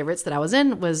my 2 favorites that I was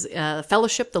in, was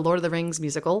Fellowship, the Lord of the Rings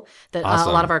musical that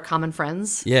a lot of our common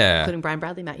friends, including Brian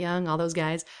Bradley, Matt Young, all those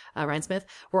guys, Ryan Smith,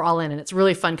 we're all in. And it's a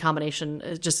really fun combination.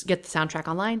 Just get the soundtrack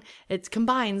online. It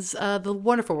combines the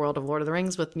wonderful world of Lord of the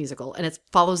Rings with musical, and it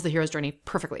follows the hero's journey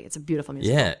perfectly. It's a beautiful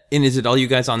musical. Yeah. And is it all you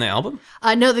guys on the album?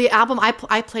 No, the album,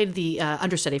 I played the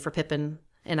understudy for Pippin,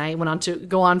 and I went on to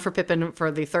go on for Pippin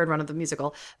for the 3rd run of the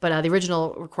musical. But the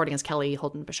original recording is Kelly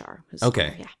Holden Bashar.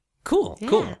 Okay. Yeah. Cool.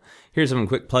 Here's some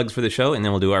quick plugs for the show, and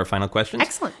then we'll do our final questions.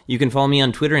 Excellent. You can follow me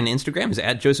on Twitter and Instagram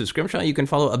as @Joseph Scrimshaw. You can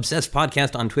follow Obsessed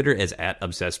Podcast on Twitter as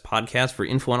 @ObsessedPodcast. For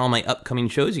info on all my upcoming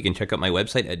shows, you can check out my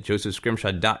website at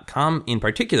josephscrimshaw.com. In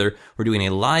particular, we're doing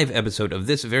a live episode of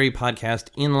this very podcast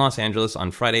in Los Angeles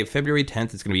on Friday, February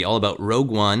 10th. It's going to be all about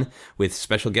Rogue One with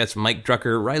special guests Mike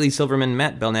Drucker, Riley Silverman,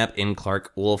 Matt Belknap, and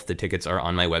Clark Wolf. The tickets are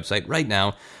on my website right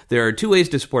now. There are 2 ways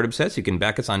to support Obsessed. You can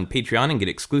back us on Patreon and get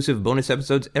exclusive bonus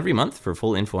episodes every month. For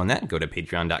full info on that, that, go to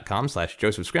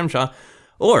patreon.com/Joseph Scrimshaw.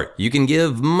 Or you can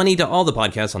give money to all the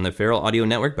podcasts on the Feral Audio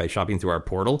Network by shopping through our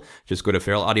portal. Just go to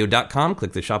feralaudio.com,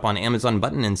 click the Shop on Amazon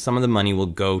button, and some of the money will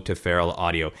go to Feral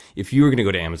Audio. If you were going to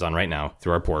go to Amazon right now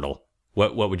through our portal,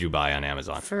 what would you buy on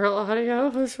Amazon? Feral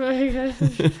Audio?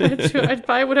 I'd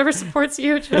buy whatever supports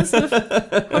you, Joseph.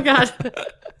 Oh, God.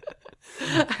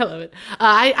 I love it.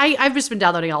 I've just been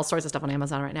downloading all sorts of stuff on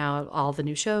Amazon right now, all the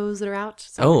new shows that are out.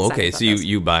 So okay. So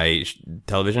you buy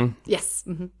television? Yes.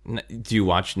 Mm-hmm. Do you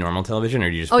watch normal television or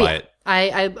do you just buy it?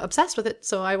 I'm obsessed with it,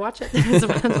 so I watch it.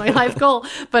 It's my life goal.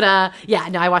 But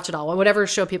I watch it all. Whatever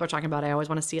show people are talking about, I always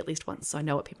want to see at least once, so I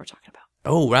know what people are talking about.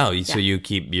 Oh, wow. So you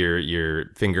keep your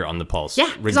finger on the pulse.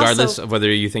 Yeah. Regardless of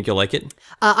whether you think you'll like it?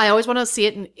 I always want to see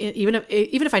it, and even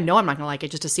if I know I'm not going to like it,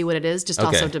 just to see what it is,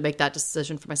 also to make that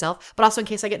decision for myself, but also in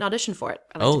case I get an audition for it.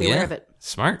 I like to be aware of it.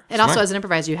 Smart. And also as an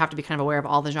improviser, you have to be kind of aware of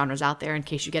all the genres out there in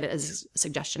case you get it as a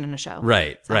suggestion in a show.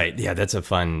 Right. Yeah, that's a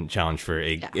fun challenge for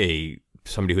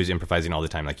somebody who's improvising all the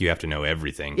time. Like, you have to know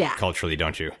everything culturally,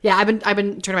 don't you? Yeah, I've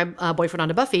been turning my boyfriend on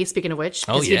to Buffy, speaking of which.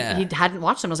 He hadn't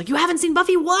watched them. I was like, you haven't seen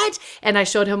Buffy? What? And I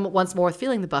showed him once more with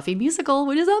Feeling the Buffy musical,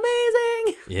 which is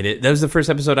amazing. That was the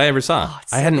first episode I ever saw.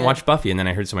 So I hadn't watched Buffy, and then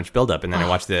I heard so much build-up, and then I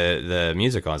watched the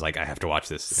musical. I was like, I have to watch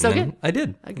this. So good. I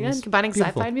did. Again, combining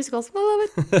sci-fi and musicals. I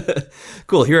love it.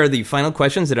 Cool. Here are the final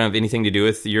questions that don't have anything to do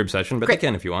with your obsession, but Great. they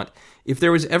can if you want. If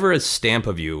there was ever a stamp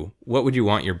of you, what would you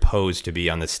want your pose to be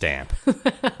on the stamp?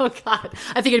 Oh, God.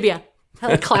 I think it'd be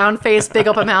a clown face, big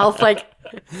open mouth, like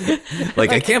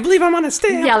I can't believe I'm on a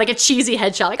stamp. Yeah, like a cheesy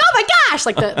headshot. Like, oh my gosh!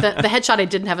 Like the headshot I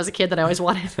didn't have as a kid that I always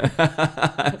wanted.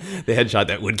 The headshot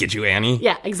that would get you Annie?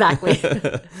 Yeah, exactly.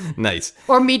 Nice.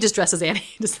 Or me just dressed as Annie.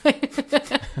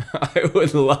 I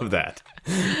would love that.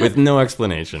 With no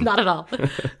explanation. Not at all.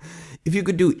 If you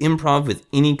could do improv with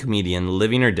any comedian,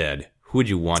 living or dead, who would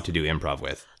you want to do improv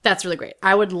with? That's really great.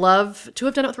 I would love to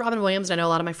have done it with Robin Williams. I know a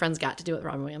lot of my friends got to do it with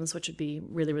Robin Williams, which would be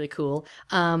really, really cool.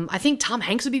 I think Tom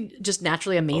Hanks would be just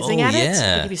naturally amazing at it. I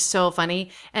think he'd be so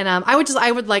funny. And I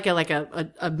would like a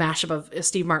mashup of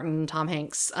Steve Martin, Tom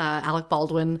Hanks, Alec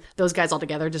Baldwin, those guys all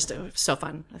together. Just so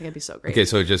fun. I think it'd be so great. Okay,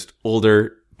 so just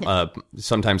older,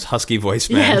 sometimes husky voice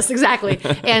man. Yes, exactly.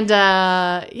 And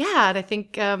and I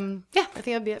think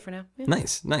that'd be it for now. Yeah.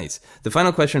 Nice. The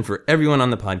final question for everyone on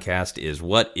the podcast is,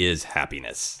 what is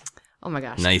happiness? Oh my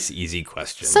gosh. Nice, easy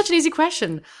question. Such an easy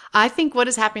question. I think what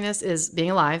is happiness is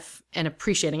being alive and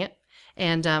appreciating it.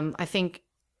 And I think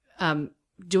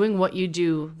doing what you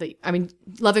do,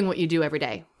 loving what you do every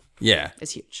day. Yeah, is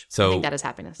huge. So I think that is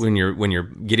happiness. When you're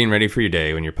getting ready for your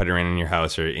day, when you're putting around in your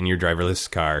house or in your driverless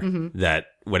car, that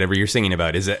whatever you're singing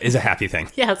about is a happy thing.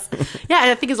 Yes. Yeah,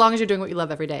 I think as long as you're doing what you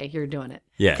love every day, you're doing it.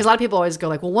 Yeah. Because a lot of people always go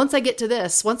like, well, once I get to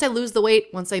this, once I lose the weight,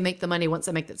 once I make the money, once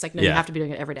I make that, it's like, no, you have to be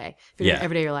doing it every day. If you're doing it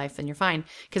every day of your life, then you're fine.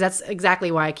 Because that's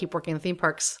exactly why I keep working in the theme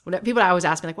parks. People always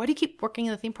ask me like, why do you keep working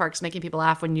in the theme parks, making people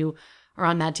laugh when you are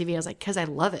on Mad TV? I was like, because I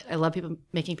love it. I love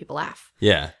making people laugh.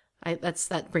 Yeah.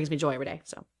 That brings me joy every day.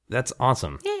 So. That's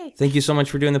awesome. Yay. Thank you so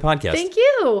much for doing the podcast. Thank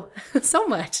you so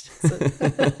much.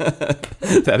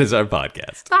 That is our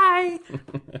podcast. Bye.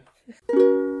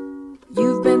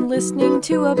 You've been listening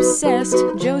to Obsessed.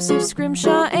 Joseph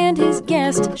Scrimshaw and his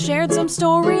guest shared some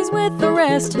stories with the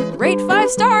rest. Rate 5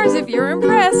 stars if you're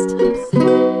impressed.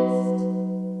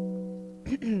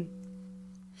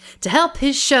 To help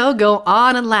his show go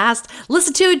on and last,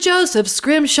 listen to Joseph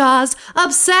Scrimshaw's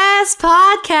Obsessed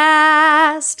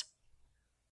Podcast.